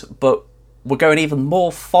news, but we're going even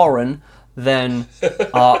more foreign than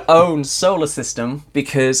our own solar system,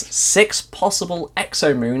 because 6 possible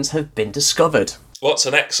exomoons have been discovered. What's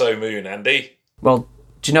an exomoon, Andy? Well,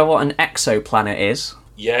 do you know what an exoplanet is?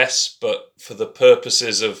 Yes, but for the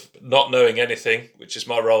purposes of not knowing anything, which is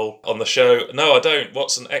my role on the show, no, I don't.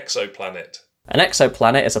 What's an exoplanet? An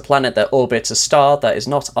exoplanet is a planet that orbits a star that is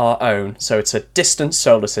not our own, so it's a distant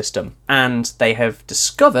solar system. And they have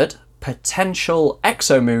discovered potential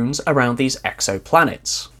exomoons around these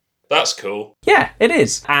exoplanets. That's cool. Yeah, it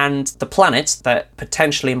is. And the planets that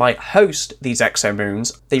potentially might host these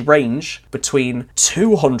exomoons, they range between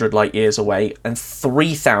 200 light years away and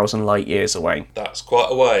 3,000 light years away. That's quite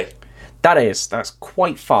a way. That's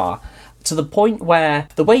quite far. To the point where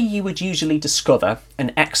the way you would usually discover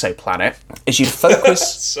an exoplanet is you'd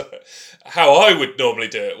focus... So, how I would normally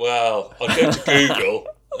do it? Well, I'd go to Google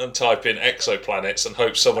and type in exoplanets and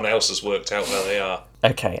hope someone else has worked out where they are.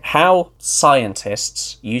 Okay, how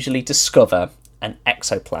scientists usually discover an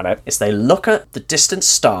exoplanet is they look at the distant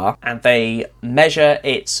star and they measure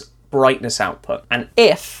its brightness output. And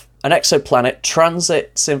if an exoplanet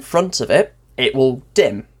transits in front of it, it will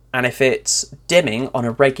dim. And if it's dimming on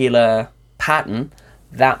a regular pattern,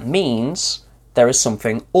 that means there is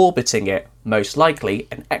something orbiting it, most likely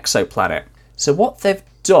an exoplanet. So what they've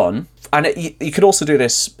done, and you can also do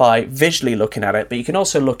this by visually looking at it, but you can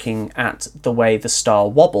also looking at the way the star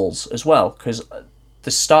wobbles as well, because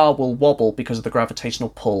the star will wobble because of the gravitational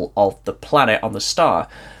pull of the planet on the star.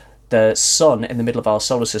 The sun in the middle of our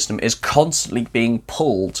solar system is constantly being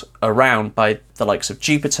pulled around by the likes of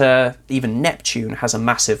Jupiter. Even Neptune has a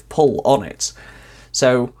massive pull on it.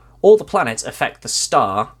 So all the planets affect the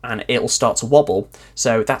star and it'll start to wobble.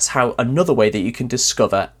 So that's how another way that you can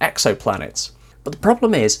discover exoplanets. But the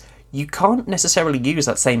problem is you can't necessarily use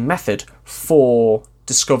that same method for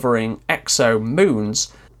discovering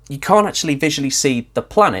exomoons. You can't actually visually see the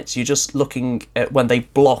planets. You're just looking at when they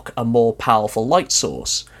block a more powerful light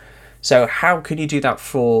source. So how can you do that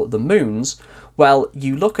for the moons? Well,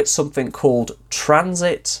 you look at something called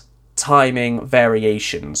transit timing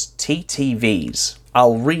variations, TTVs.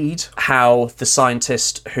 I'll read how the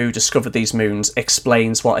scientist who discovered these moons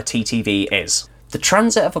explains what a TTV is. The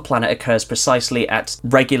transit of a planet occurs precisely at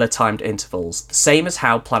regular timed intervals, the same as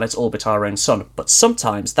how planets orbit our own sun, but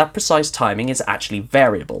sometimes that precise timing is actually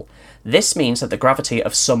variable. This means that the gravity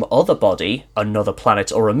of some other body, another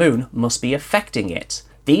planet or a moon, must be affecting it.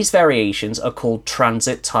 These variations are called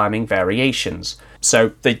transit timing variations.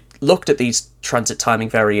 So they looked at these transit timing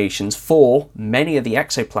variations for many of the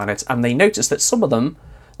exoplanets, and they noticed that some of them,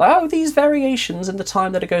 these variations in the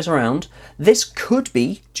time that it goes around, this could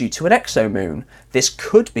be due to an exomoon. This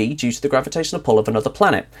could be due to the gravitational pull of another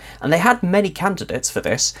planet. And they had many candidates for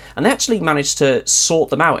this, and they actually managed to sort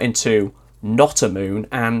them out into not a moon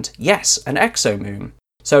and, yes, an exomoon.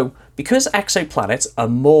 So, because exoplanets are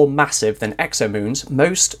more massive than exomoons,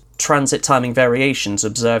 most transit timing variations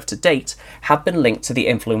observed to date have been linked to the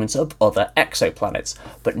influence of other exoplanets.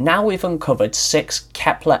 But now we've uncovered 6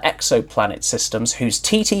 Kepler exoplanet systems whose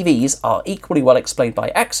TTVs are equally well explained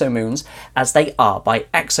by exomoons as they are by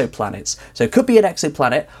exoplanets. So it could be an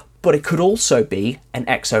exoplanet, but it could also be an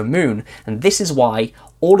exomoon. And this is why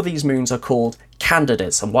all of these moons are called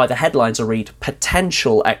candidates and why the headlines are read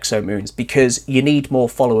potential exomoons, because you need more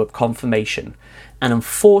follow-up confirmation. And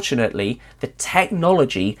unfortunately, the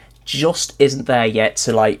technology just isn't there yet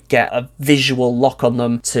to get a visual lock on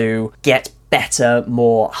them, to get better,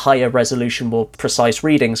 more higher resolution, more precise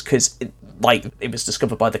readings, because it was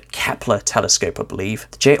discovered by the Kepler telescope, I believe,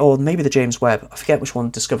 or maybe the James Webb. I forget which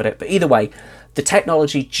one discovered it, but either way, the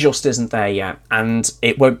technology just isn't there yet, and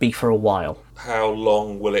it won't be for a while. How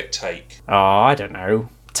long will it take? Oh, I don't know,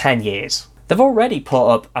 10 years. They've already put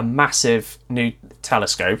up a massive new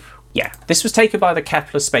telescope. Yeah, this was taken by the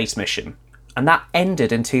Kepler space mission, and that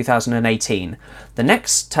ended in 2018. The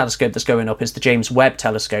next telescope that's going up is the James Webb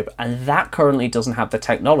telescope, and that currently doesn't have the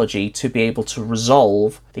technology to be able to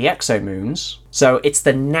resolve the exomoons. So it's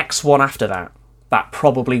the next one after that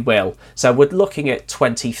probably will. So we're looking at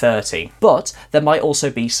 2030. But there might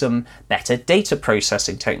also be some better data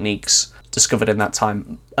processing techniques discovered in that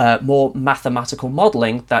time, more mathematical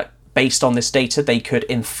modelling that, based on this data, they could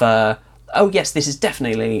infer, oh yes, this is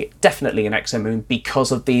definitely an exomoon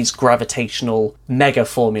because of these gravitational mega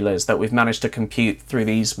formulas that we've managed to compute through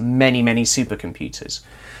these many, many supercomputers.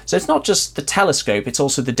 So it's not just the telescope, it's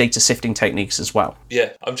also the data sifting techniques as well.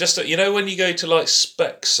 Yeah, I'm just, when you go to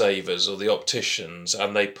Specsavers or the opticians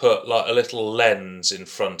and they put a little lens in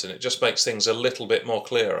front and it just makes things a little bit more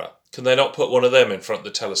clearer. Can they not put one of them in front of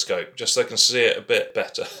the telescope just so they can see it a bit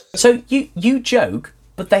better? So you joke,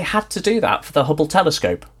 but they had to do that for the Hubble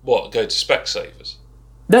telescope. What, go to Specsavers?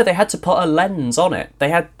 No, they had to put a lens on it.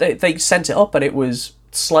 They sent it up and it was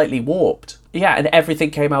slightly warped. Yeah, and everything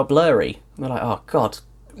came out blurry. And they're like, oh God,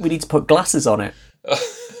 we need to put glasses on it.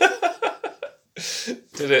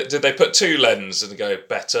 Did they put 2 lenses and go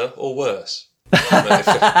better or worse? And then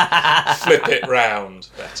flip it round,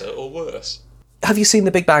 better or worse? Have you seen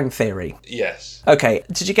The Big Bang Theory? Yes. Okay,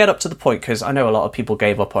 did you get up to the point, because I know a lot of people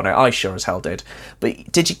gave up on it, I sure as hell did,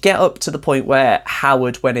 but did you get up to the point where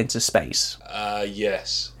Howard went into space?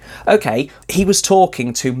 Yes. Okay, he was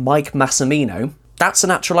talking to Mike Massimino. That's an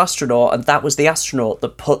actual astronaut, and that was the astronaut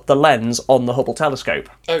that put the lens on the Hubble telescope.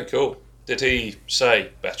 Oh, cool. Did he say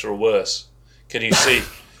better or worse? Can you see?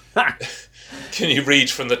 Can you read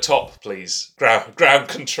from the top, please? Ground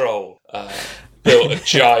control. Built a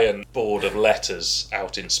giant board of letters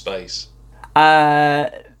out in space.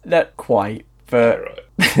 Not quite, but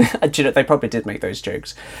right. Do you know, they probably did make those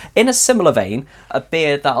jokes. In a similar vein, a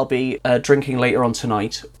beer that I'll be drinking later on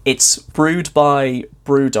tonight, it's brewed by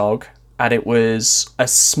Brewdog, and it was a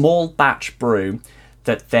small batch brew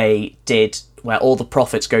that they did where all the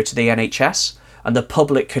profits go to the NHS, and the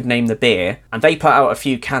public could name the beer, and they put out a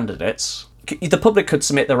few candidates. The public could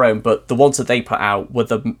submit their own, but the ones that they put out were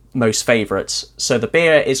the most favourites. So the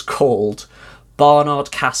beer is called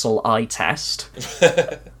Barnard Castle Eye Test.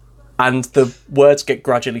 And the words get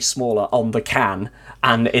gradually smaller on the can.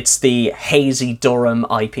 And it's the Hazy Durham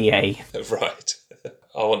IPA. Right.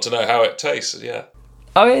 I want to know how it tastes, yeah.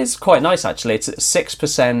 Oh, it's quite nice, actually. It's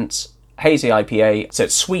 6% hazy IPA, so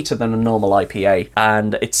it's sweeter than a normal IPA.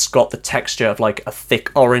 And it's got the texture of a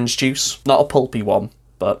thick orange juice. Not a pulpy one.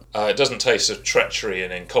 But it doesn't taste of treachery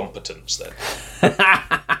and incompetence, then.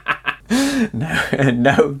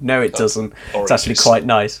 No, it doesn't. Oranges. It's actually quite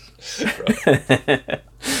nice. Right.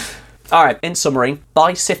 All right, in summary,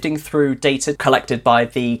 by sifting through data collected by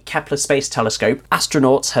the Kepler Space Telescope,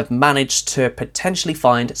 astronauts have managed to potentially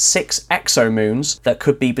find 6 exomoons that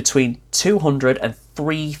could be between 200 and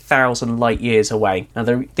 3,000 light years away.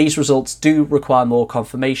 Now, these results do require more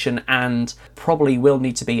confirmation and probably will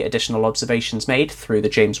need to be additional observations made through the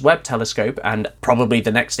James Webb Telescope and probably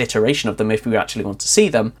the next iteration of them if we actually want to see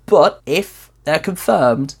them. But if they're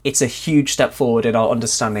confirmed, it's a huge step forward in our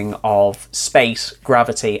understanding of space,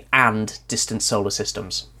 gravity, and distant solar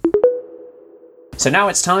systems. So now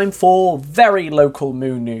it's time for very local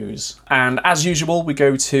moon news. And as usual, we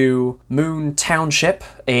go to Moon Township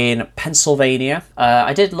in Pennsylvania.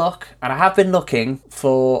 I did look, and I have been looking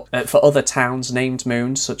for other towns named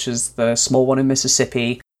Moon, such as the small one in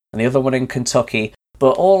Mississippi and the other one in Kentucky.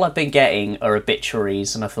 But all I've been getting are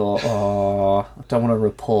obituaries, and I thought, I don't want to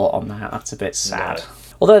report on that. That's a bit sad. No.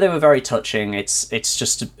 Although they were very touching, it's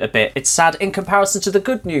just a bit... It's sad in comparison to the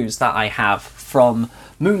good news that I have from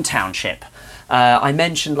Moon Township. I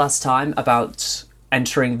mentioned last time about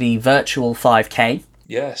entering the virtual 5K.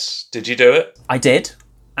 Yes. Did you do it? I did,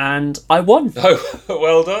 and I won. Oh,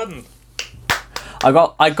 well done.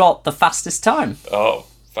 I got the fastest time. Oh,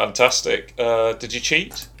 fantastic. Did you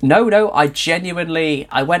cheat? No,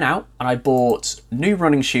 I went out and I bought new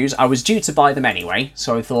running shoes. I was due to buy them anyway,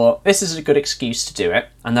 so I thought this is a good excuse to do it.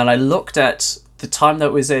 And then I looked at the time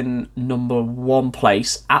that was in number 1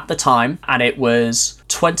 place at the time, and it was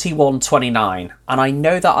 21:29. And I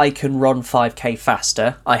know that I can run 5k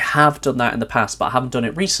faster. I have done that in the past, but I haven't done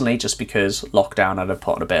it recently just because lockdown and I've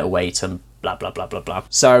put on a bit of weight and blah, blah, blah, blah, blah.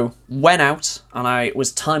 So went out and I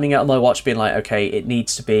was timing it on my watch, being like, okay, it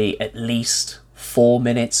needs to be at least 4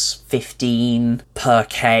 minutes 15 per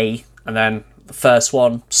k. And then the first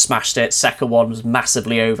one, smashed it. Second one was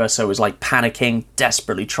massively over, so it was like panicking,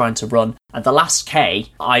 desperately trying to run. And the last K,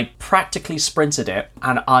 I practically sprinted it,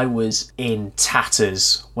 and I was in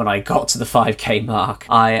tatters when I got to the 5k mark.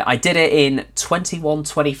 I did it in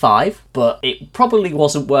 21:25, but it probably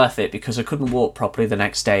wasn't worth it because I couldn't walk properly the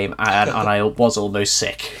next day, and I was almost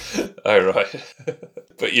sick. Oh, right.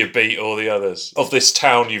 But you beat all the others of this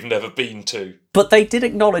town you've never been to. But they did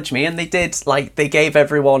acknowledge me, and they gave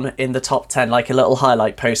everyone in the top 10 like a little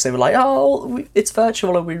highlight post. They were like, oh, it's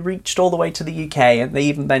virtual and we reached all the way to the UK, and they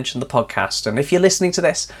even mentioned the podcast. And if you're listening to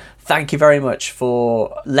this, thank you very much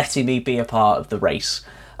for letting me be a part of the race.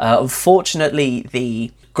 Unfortunately,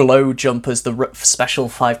 the glow jumpers, the special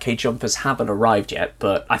 5k jumpers haven't arrived yet,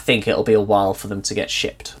 but I think it'll be a while for them to get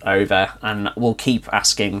shipped over, and we'll keep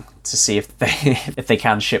asking to see if they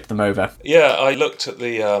can ship them over. Yeah, I looked at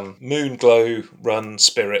the Moon Glow Run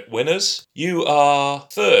Spirit winners. You are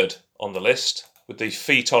third on the list with the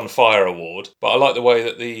Feet on Fire award, but I like the way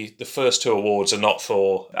that the first two awards are not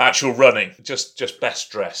for actual running, just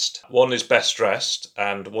best dressed. One is best dressed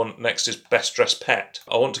and one next is best dressed pet.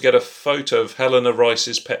 I want to get a photo of Helena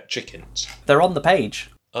Rice's pet chickens. They're on the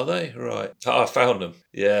page. Are they? Right. I found them.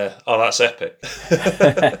 Yeah. Oh, that's epic.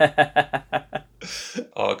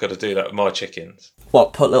 I've got to do that with my chickens.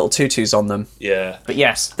 What, put little tutus on them? Yeah. But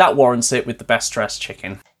yes, that warrants it with the best dressed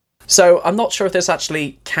chicken. So I'm not sure if this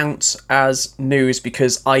actually counts as news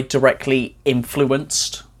because I directly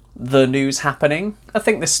influenced the news happening. I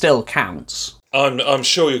think this still counts. I'm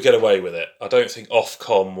sure you'll get away with it. I don't think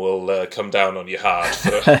Ofcom will come down on you hard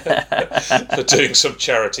for doing some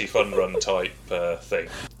charity fun run type thing.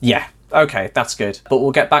 Yeah, okay, that's good. But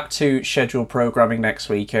we'll get back to scheduled programming next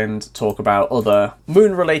week and talk about other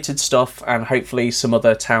moon-related stuff, and hopefully some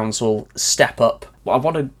other towns will step up. I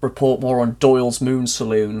want to report more on Doyle's Moon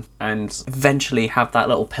Saloon and eventually have that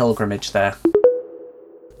little pilgrimage there.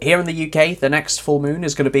 Here in the UK, the next full moon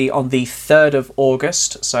is going to be on the 3rd of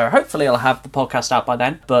August, so hopefully I'll have the podcast out by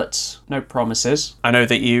then, but no promises. I know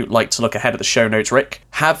that you like to look ahead at the show notes, Rick.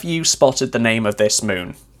 Have you spotted the name of this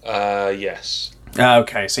moon? Yes.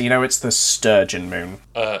 Okay, so you know it's the Sturgeon Moon.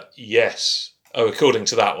 Yes. Oh, according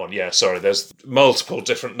to that one, yeah, sorry, there's multiple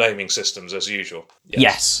different naming systems as usual.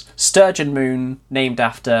 Yes. Sturgeon Moon, named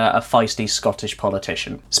after a feisty Scottish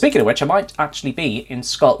politician. Speaking of which, I might actually be in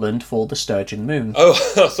Scotland for the Sturgeon Moon. Oh,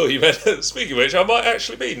 I thought you meant, speaking of which, I might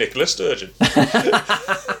actually be Nicola Sturgeon.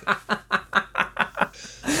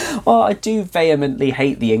 Well, I do vehemently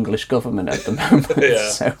hate the English government at the moment, yeah.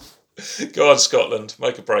 So... Go on, Scotland.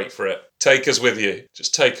 Make a break for it. Take us with you.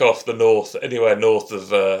 Just take off the north, anywhere north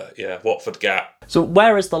of, Watford Gap. So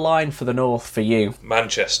where is the line for the north for you?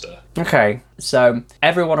 Manchester. Okay, so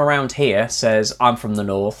everyone around here says I'm from the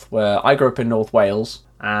north, where I grew up in North Wales,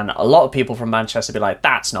 and a lot of people from Manchester be like,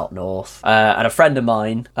 that's not north. And a friend of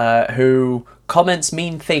mine who comments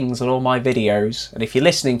mean things on all my videos, and if you're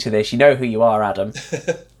listening to this, you know who you are, Adam.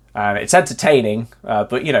 It's entertaining,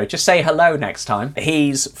 but, just say hello next time.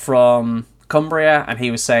 He's from Cumbria, and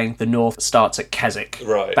he was saying the north starts at Keswick.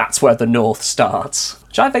 Right. That's where the north starts,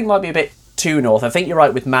 which I think might be a bit too north. I think you're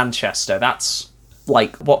right with Manchester. That's,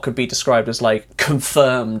 like, what could be described as, like,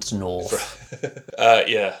 confirmed north.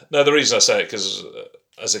 Yeah. No, the reason I say it, because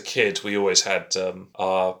as a kid, we always had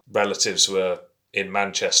our relatives were in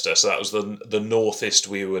Manchester, so that was the northest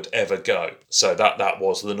we would ever go. So that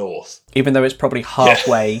was the north. Even though it's probably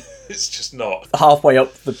halfway... Yeah. It's just not. Halfway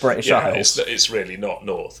up the British Yeah, Isles. it's really not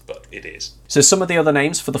north, but it is. So some of the other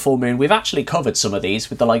names for the full moon, we've actually covered some of these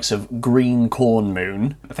with the likes of Green Corn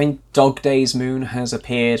Moon. I think Dog Days Moon has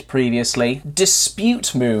appeared previously.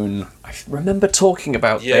 Dispute Moon. I remember talking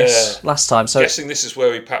about this last time. So guessing this is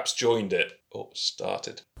where we perhaps joined it or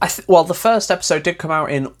started. Well, the first episode did come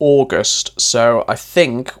out in August, so I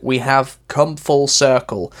think we have come full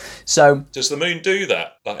circle. So does the moon do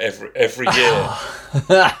that like every year?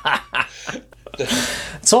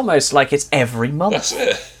 It's almost like it's every month. That's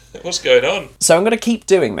it. What's going on? So I'm going to keep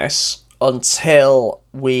doing this until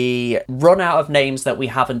we run out of names that we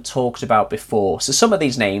haven't talked about before. So some of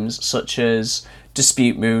these names, such as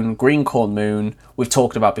Dispute Moon, Green Corn Moon, we've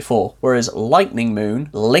talked about before. Whereas Lightning Moon,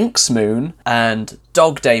 Lynx Moon, and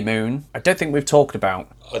Dog Day Moon, I don't think we've talked about.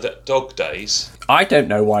 Dog Days? I don't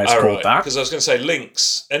know why it's called that. Because I was going to say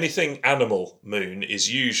lynx, anything animal moon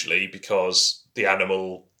is usually because the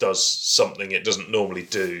animal does something it doesn't normally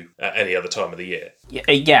do at any other time of the year.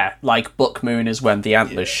 Yeah, like Buck Moon is when the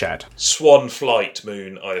antlers shed. Swan Flight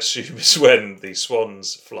Moon, I assume, is when the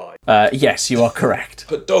swans fly. Yes, you are correct.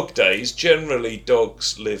 But Dog Days, generally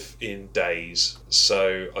dogs live in days,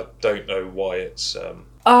 so I don't know why it's...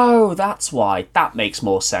 Oh, that's why. That makes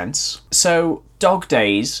more sense. So, Dog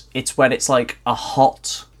Days, it's when it's like a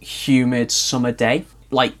hot, humid summer day.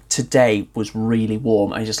 Like, today was really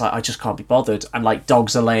warm, and I just can't be bothered. And, like,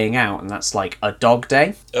 dogs are laying out, and that's, like, a dog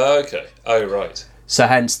day. Okay. Oh, right. So,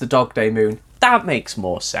 hence the Dog Day Moon. That makes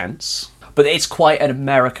more sense. But it's quite an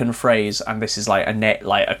American phrase, and this is, like,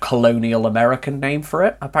 a colonial American name for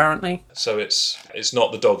it, apparently. So it's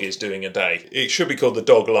not the dog is doing a day. It should be called the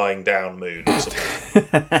Dog Lying Down Moon or something.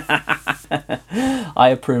 I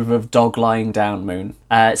approve of Dog Lying Down Moon.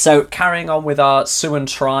 So, carrying on with our Siouan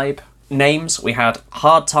tribe names, we had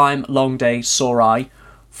Hard Time, Long Day, Sore Eye,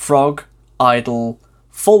 Frog, Idle,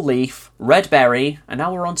 Full Leaf, Red Berry, and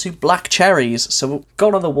now we're on to Black Cherries. So we've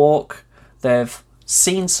gone on the walk, they've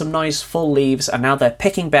seen some nice full leaves, and now they're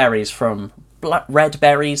picking berries from red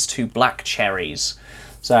berries to black cherries.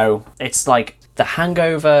 So it's like the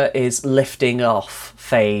hangover is lifting off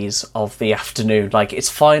phase of the afternoon. Like, it's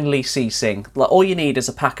finally ceasing. Like, all you need is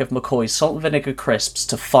a pack of McCoy's salt and vinegar crisps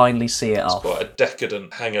to finally see it off. Quite a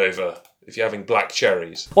decadent hangover if you're having black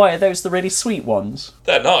cherries. Why, are those the really sweet ones?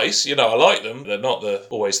 They're nice, I like them. They're not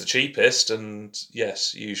always the cheapest, and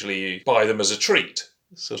yes, usually you buy them as a treat.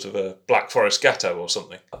 Sort of a Black Forest Gatto or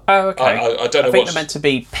something. Oh, okay. I don't know. I think they're meant to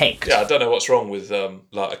be picked. Yeah, I don't know what's wrong with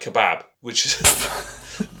like a kebab, which.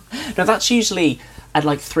 No, that's usually at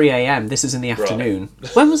like 3 a.m. This is in the afternoon.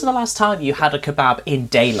 Right. When was the last time you had a kebab in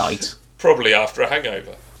daylight? Probably after a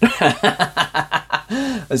hangover.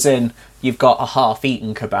 As in, you've got a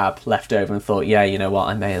half-eaten kebab left over and thought, yeah, you know what,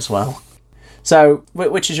 I may as well. So,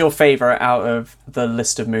 which is your favourite out of the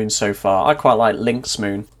list of moons so far? I quite like Lynx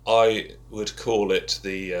Moon. I would call it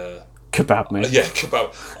the... Kebab Moon. Yeah,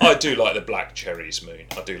 kebab. I do like the Black Cherries Moon.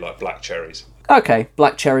 I do like black cherries. Okay,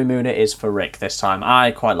 Black Cherry Moon it is for Rick this time.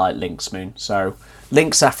 I quite like Lynx Moon, so...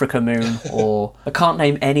 Lynx Africa Moon, or... I can't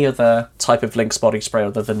name any other type of Lynx body spray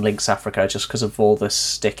other than Lynx Africa, just because of all the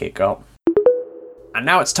stick it got. And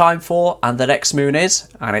now it's time for... And the next moon is...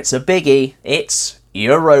 And it's a biggie. It's...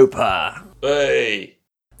 Europa. Hey!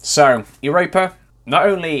 So, Europa, not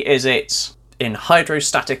only is it in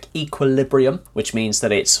hydrostatic equilibrium, which means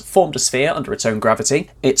that it's formed a sphere under its own gravity,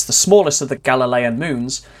 it's the smallest of the Galilean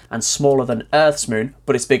moons, and smaller than Earth's moon,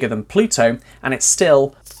 but it's bigger than Pluto, and it's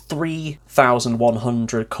still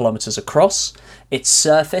 3,100 kilometres across. Its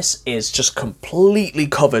surface is just completely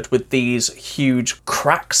covered with these huge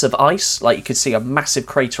cracks of ice. Like, you could see a massive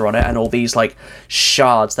crater on it and all these, like,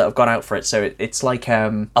 shards that have gone out for it. So it's like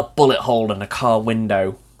a bullet hole in a car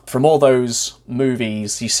window. From all those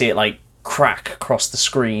movies, you see it, like, crack across the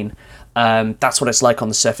screen. That's what it's like on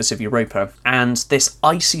the surface of Europa. And this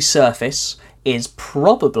icy surface is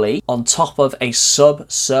probably on top of a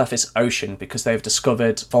subsurface ocean because they've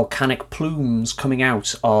discovered volcanic plumes coming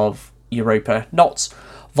out of Europa. Not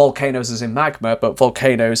volcanoes as in magma, but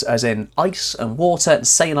volcanoes as in ice and water and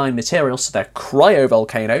saline material, so they're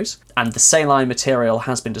cryovolcanoes. And the saline material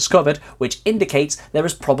has been discovered, which indicates there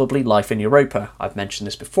is probably life in Europa. I've mentioned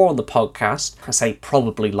this before on the podcast. I say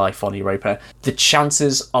probably life on Europa. The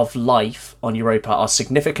chances of life on Europa are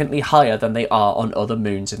significantly higher than they are on other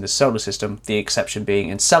moons in the solar system, the exception being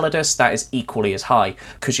Enceladus, that is equally as high,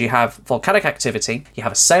 because you have volcanic activity, you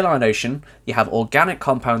have a saline ocean, you have organic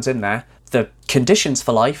compounds in there, the conditions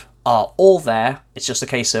for life are all there, it's just a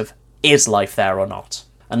case of, is life there or not?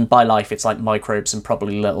 And by life, it's like microbes and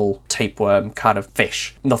probably little tapeworm kind of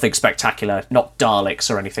fish. Nothing spectacular, not Daleks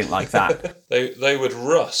or anything like that. They would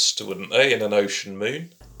rust, wouldn't they, in an ocean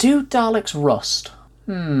moon? Do Daleks rust?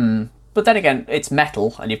 But then again, it's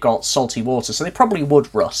metal and you've got salty water, so they probably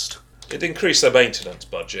would rust. It'd increase their maintenance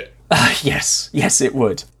budget. Yes, it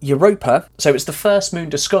would. Europa, so it's the first moon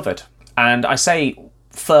discovered. And I say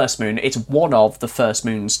first moon, it's one of the first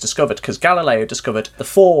moons discovered, because Galileo discovered the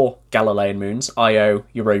 4 Galilean moons, Io,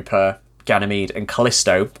 Europa, Ganymede and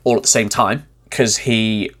Callisto, all at the same time, because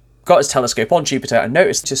he got his telescope on Jupiter and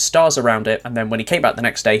noticed just stars around it, and then when he came back the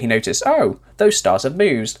next day, he noticed, oh, those stars have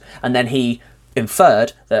moved. And then he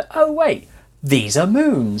inferred that, oh, wait, these are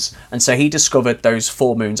moons. And so he discovered those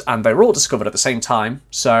 4 moons, and they were all discovered at the same time,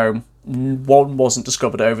 so one wasn't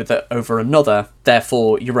discovered over another.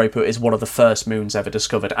 Therefore, Europa is one of the first moons ever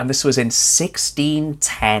discovered, and this was in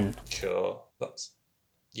 1610. Cool.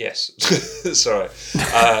 Yes. Sorry.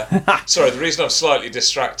 Sorry, the reason I'm slightly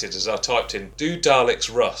distracted is I typed in, do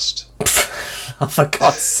Daleks rust? Oh, for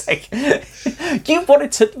God's sake. You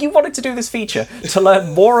wanted to do this feature to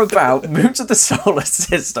learn more about moons of the solar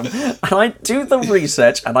system, and I do the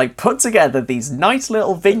research and I put together these nice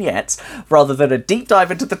little vignettes rather than a deep dive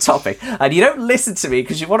into the topic, and you don't listen to me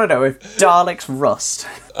because you want to know if Daleks rust.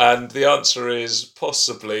 And the answer is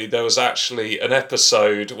possibly there was actually an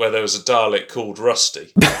episode where there was a Dalek called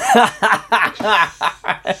Rusty.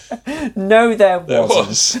 No, there wasn't. There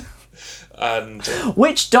was. And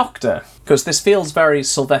which Doctor? Because this feels very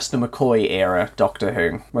Sylvester McCoy era Doctor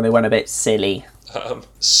Who, when they went a bit silly.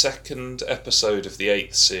 Second episode of the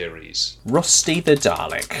 8th series. Rusty the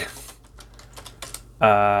Dalek.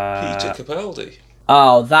 Peter Capaldi.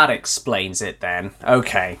 Oh, that explains it then.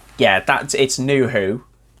 Okay. Yeah, it's New Who,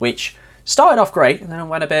 which started off great and then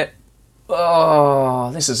went a bit, oh,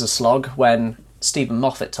 this is a slog when Stephen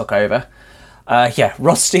Moffat took over. Yeah,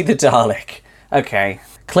 Rusty the Dalek. Okay.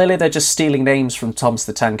 Clearly they're just stealing names from Thomas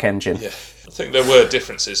the Tank Engine. Yeah. I think there were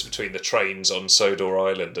differences between the trains on Sodor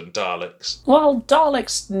Island and Daleks. Well,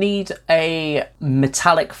 Daleks need a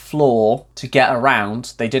metallic floor to get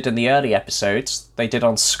around. They did in the early episodes. They did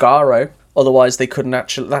on Skaro. Otherwise, they couldn't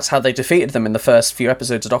actually... That's how they defeated them in the first few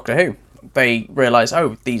episodes of Doctor Who. They realised,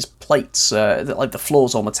 oh, these plates, like the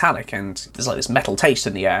floor's all metallic and there's like this metal taste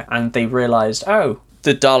in the air. And they realised, oh,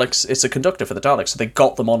 the Daleks, it's a conductor for the Daleks. So they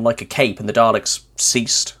got them on like a cape and the Daleks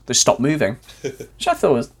ceased. They stopped moving. Which I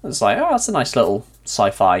thought was like, oh, that's a nice little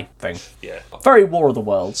sci-fi thing. Yeah. Very War of the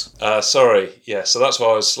Worlds. Sorry. Yeah, so that's why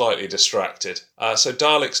I was slightly distracted. So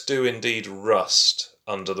Daleks do indeed rust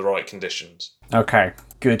under the right conditions. Okay,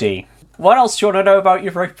 goody. What else do you want to know about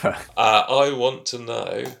Europa? I want to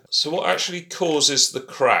know, so what actually causes the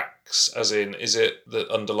cracks? As in, is it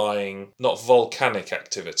the underlying, not volcanic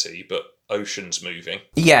activity, but oceans moving?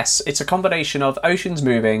 Yes, it's a combination of oceans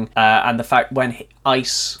moving and the fact when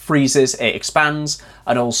ice freezes, it expands,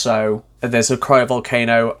 and also there's a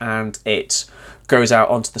cryovolcano and it goes out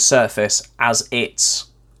onto the surface as it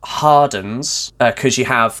hardens, because you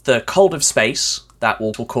have the cold of space that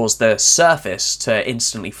will cause the surface to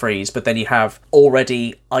instantly freeze, but then you have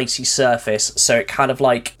already icy surface, so it kind of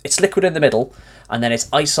like, it's liquid in the middle, and then it's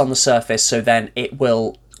ice on the surface, so then it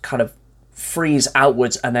will kind of freeze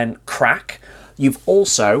outwards and then crack. You've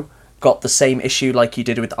also got the same issue like you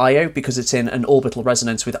did with Io, because it's in an orbital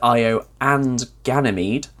resonance with Io and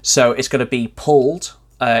Ganymede, so it's going to be pulled,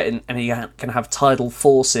 and you can have tidal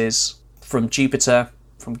forces from Jupiter,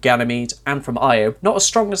 from Ganymede and from Io. Not as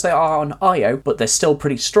strong as they are on Io, but they're still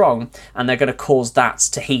pretty strong, and they're going to cause that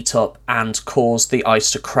to heat up and cause the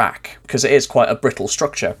ice to crack, because it is quite a brittle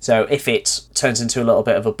structure. So if it turns into a little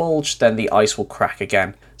bit of a bulge, then the ice will crack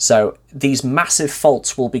again. So these massive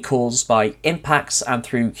faults will be caused by impacts and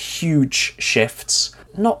through huge shifts.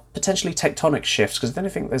 Not potentially tectonic shifts, because I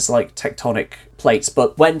don't think there's like tectonic plates,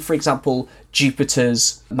 but when, for example,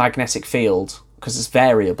 Jupiter's magnetic field, because it's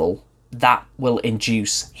variable, that will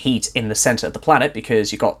induce heat in the centre of the planet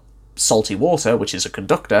because you've got salty water, which is a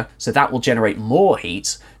conductor, so that will generate more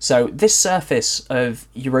heat. So this surface of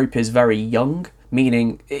Europa is very young,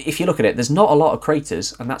 meaning if you look at it, there's not a lot of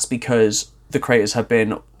craters, and that's because the craters have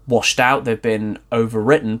been washed out, they've been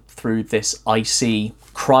overwritten through this icy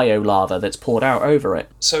cryo lava that's poured out over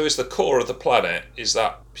it. So is the core of the planet, is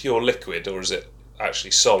that pure liquid, or is it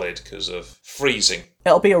actually solid because of freezing?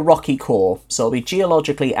 It'll be a rocky core, so it'll be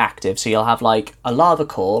geologically active, so you'll have like a lava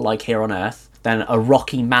core like here on Earth, then a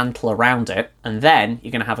rocky mantle around it, and then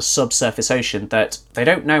you're going to have a subsurface ocean that they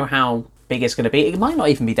don't know how big it's going to be. It might not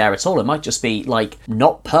even be there at all. It might just be like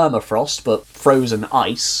not permafrost but frozen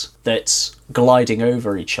ice that's gliding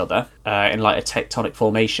over each other in like a tectonic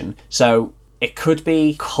formation. So it could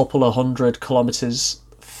be a couple of 100 kilometers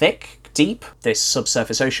thick, deep, this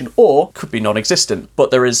subsurface ocean, or could be non-existent, but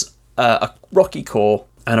there is a rocky core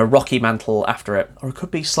and a rocky mantle after it, or it could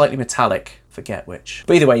be slightly metallic, forget which.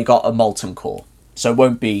 But either way, you got a molten core, so it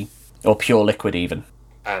won't be, or pure liquid even.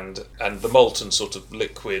 And the molten sort of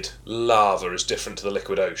liquid lava is different to the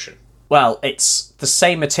liquid ocean. Well, it's the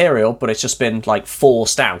same material, but it's just been, like,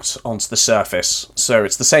 forced out onto the surface. So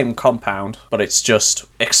it's the same compound, but it's just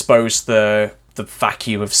exposed the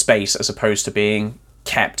vacuum of space as opposed to being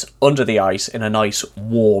kept under the ice in a nice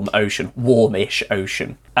warm ocean, warmish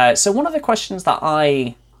ocean. So one of the questions that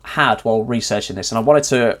I had while researching this, and I wanted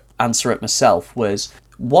to answer it myself, was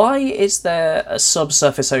why is there a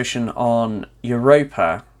subsurface ocean on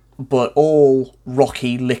Europa, but all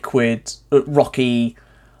rocky liquid, rocky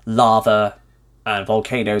lava and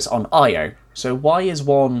volcanoes on Io? So why is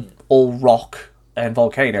one all rock and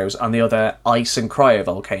volcanoes and the other ice and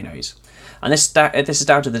cryovolcanoes? And this is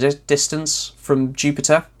down to the distance from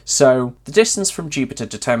Jupiter. So the distance from Jupiter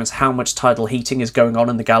determines how much tidal heating is going on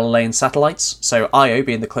in the Galilean satellites. So Io,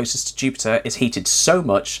 being the closest to Jupiter, is heated so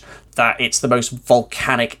much that it's the most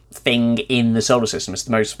volcanic thing in the solar system. It's the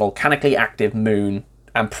most volcanically active moon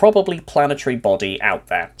and probably planetary body out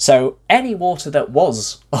there. So any water that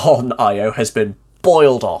was on Io has been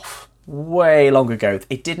boiled off way long ago.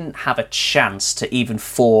 It didn't have a chance to even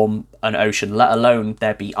form an ocean, let alone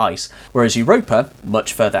there be ice. Whereas Europa,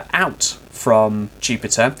 much further out from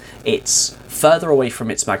Jupiter, it's further away from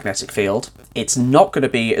its magnetic field. It's not going to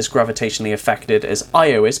be as gravitationally affected as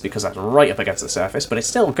Io is, because that's right up against the surface, but it's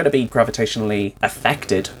still going to be gravitationally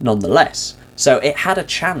affected nonetheless. So it had a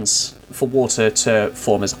chance for water to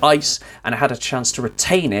form as ice, and it had a chance to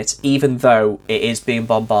retain it, even though it is being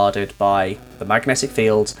bombarded by the magnetic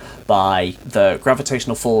field, by the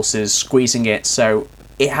gravitational forces squeezing it. So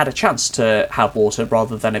it had a chance to have water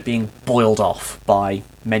rather than it being boiled off by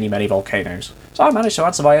many, many volcanoes. So I managed to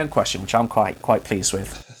answer my own question, which I'm quite pleased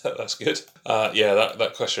with. That's good.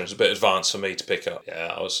 That question is a bit advanced for me to pick up.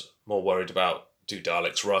 Yeah, I was more worried about, do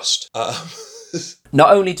Daleks rust?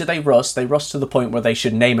 Not only do they rust to the point where they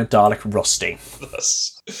should name a Dalek Rusty.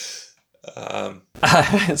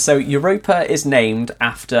 So Europa is named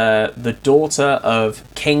after the daughter of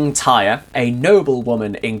King Tyre, a noble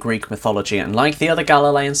woman in Greek mythology, and like the other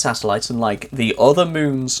Galilean satellites and like the other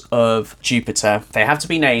moons of Jupiter, they have to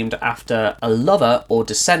be named after a lover or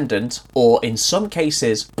descendant, or in some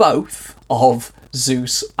cases both, of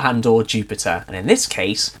Zeus and or Jupiter. And in this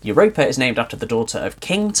case, Europa is named after the daughter of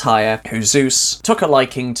King Tyre, who Zeus took a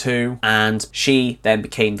liking to, and she then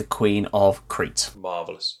became the queen of Crete.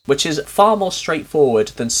 Marvellous. Which is far more straightforward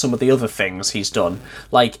than some of the other things he's done.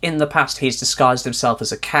 Like, in the past, he's disguised himself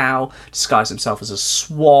as a cow, disguised himself as a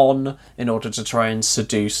swan, in order to try and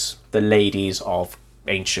seduce the ladies of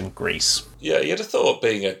ancient Greece. Yeah, you'd have thought,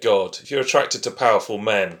 being a god, if you're attracted to powerful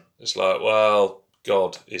men, it's like, well,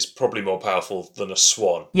 God is probably more powerful than a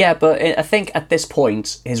swan. Yeah, but I think at this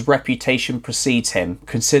point, his reputation precedes him,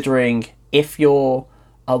 considering if you're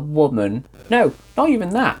a woman... No, not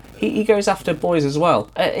even that. He goes after boys as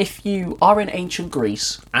well. If you are in ancient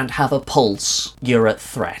Greece and have a pulse, you're at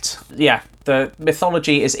threat. Yeah, the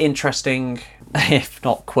mythology is interesting, if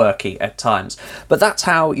not quirky at times. But that's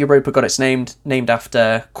how Europa got its name, named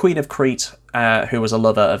after Queen of Crete, who was a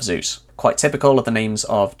lover of Zeus. Quite typical of the names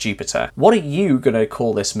of Jupiter. What are you going to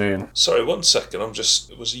call this moon? Sorry, 1 second.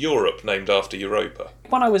 Was Europe named after Europa?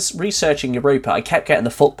 When I was researching Europa, I kept getting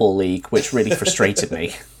the Football League, which really frustrated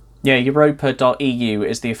me. Yeah, Europa.eu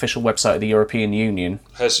is the official website of the European Union.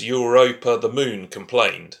 Has Europa the moon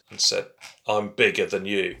complained and said, I'm bigger than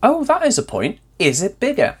you? Oh, that is a point. Is it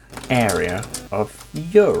bigger? Area of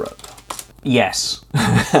Europe. Yes.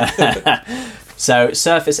 So,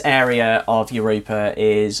 surface area of Europa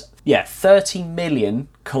is, 30 million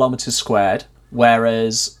kilometres squared,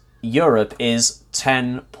 whereas Europe is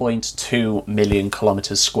 10.2 million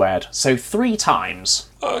kilometres squared. So 3 times.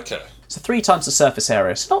 Oh, okay. So 3 times the surface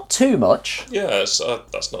area. It's not too much. Yeah,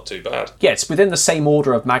 that's not too bad. Yeah, it's within the same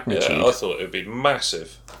order of magnitude. Yeah, I thought it would be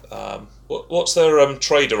massive. What's their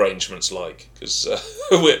trade arrangements like? Because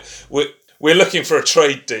we're looking for a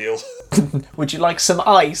trade deal. Would you like some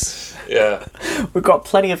ice? Yeah. We've got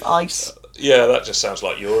plenty of ice. Yeah, that just sounds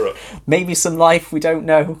like Europe. Maybe some life, we don't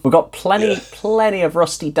know. We've got plenty of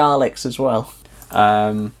rusty Daleks as well.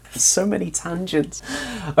 So many tangents.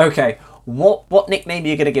 Okay, what nickname are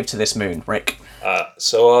you going to give to this moon, Rick?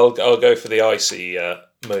 So I'll go for the icy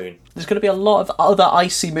moon. There's going to be a lot of other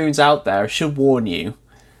icy moons out there, I should warn you.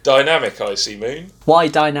 Dynamic icy moon. Why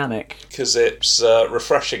dynamic? Because it's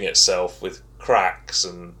refreshing itself with cracks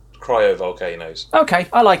and cryovolcanoes. Okay,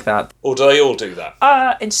 I like that. Or do they all do that?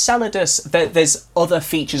 Enceladus, there's other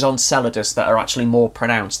features on Enceladus that are actually more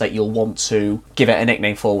pronounced that you'll want to give it a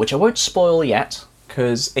nickname for, which I won't spoil yet,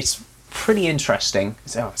 because it's pretty interesting.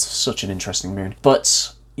 It's such an interesting moon.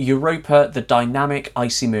 But Europa, the dynamic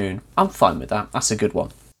icy moon. I'm fine with that. That's a good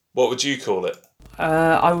one. What would you call it?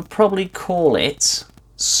 I would probably call it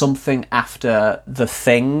something after The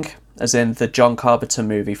Thing, as in the John Carpenter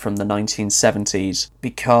movie from the 1970s,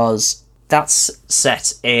 because that's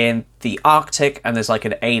set in the Arctic and there's like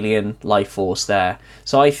an alien life force there.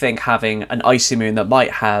 So I think having an icy moon that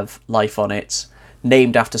might have life on it,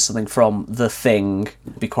 named after something from The Thing,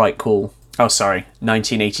 would be quite cool. Oh, sorry,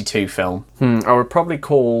 1982 film. I would probably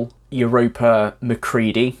call Europa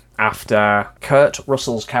Macready after Kurt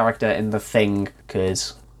Russell's character in The Thing,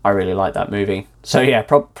 because I really like that movie. So yeah,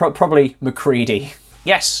 probably Macready.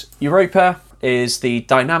 Yes, Europa is the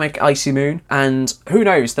dynamic icy moon, and who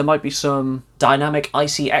knows, there might be some dynamic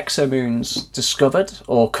icy exomoons discovered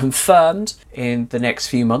or confirmed in the next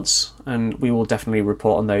few months, and we will definitely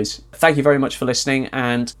report on those. Thank you very much for listening,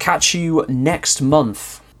 and catch you next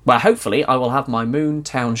month, where hopefully I will have my Moon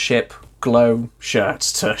Township glow shirt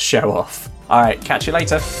to show off. Alright, catch you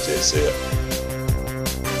later. Cheers, see ya.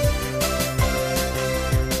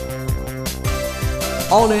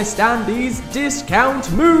 Honest Andy's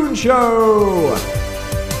Discount Moon Show!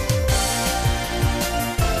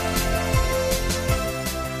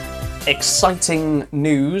 Exciting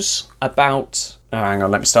news about... Oh, hang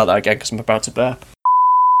on, let me start that again because I'm about to burp.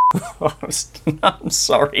 I'm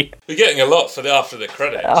sorry. We're getting a lot for after the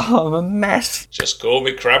credits. Oh, I'm a mess. Just call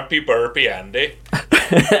me Crampy Burpy Andy.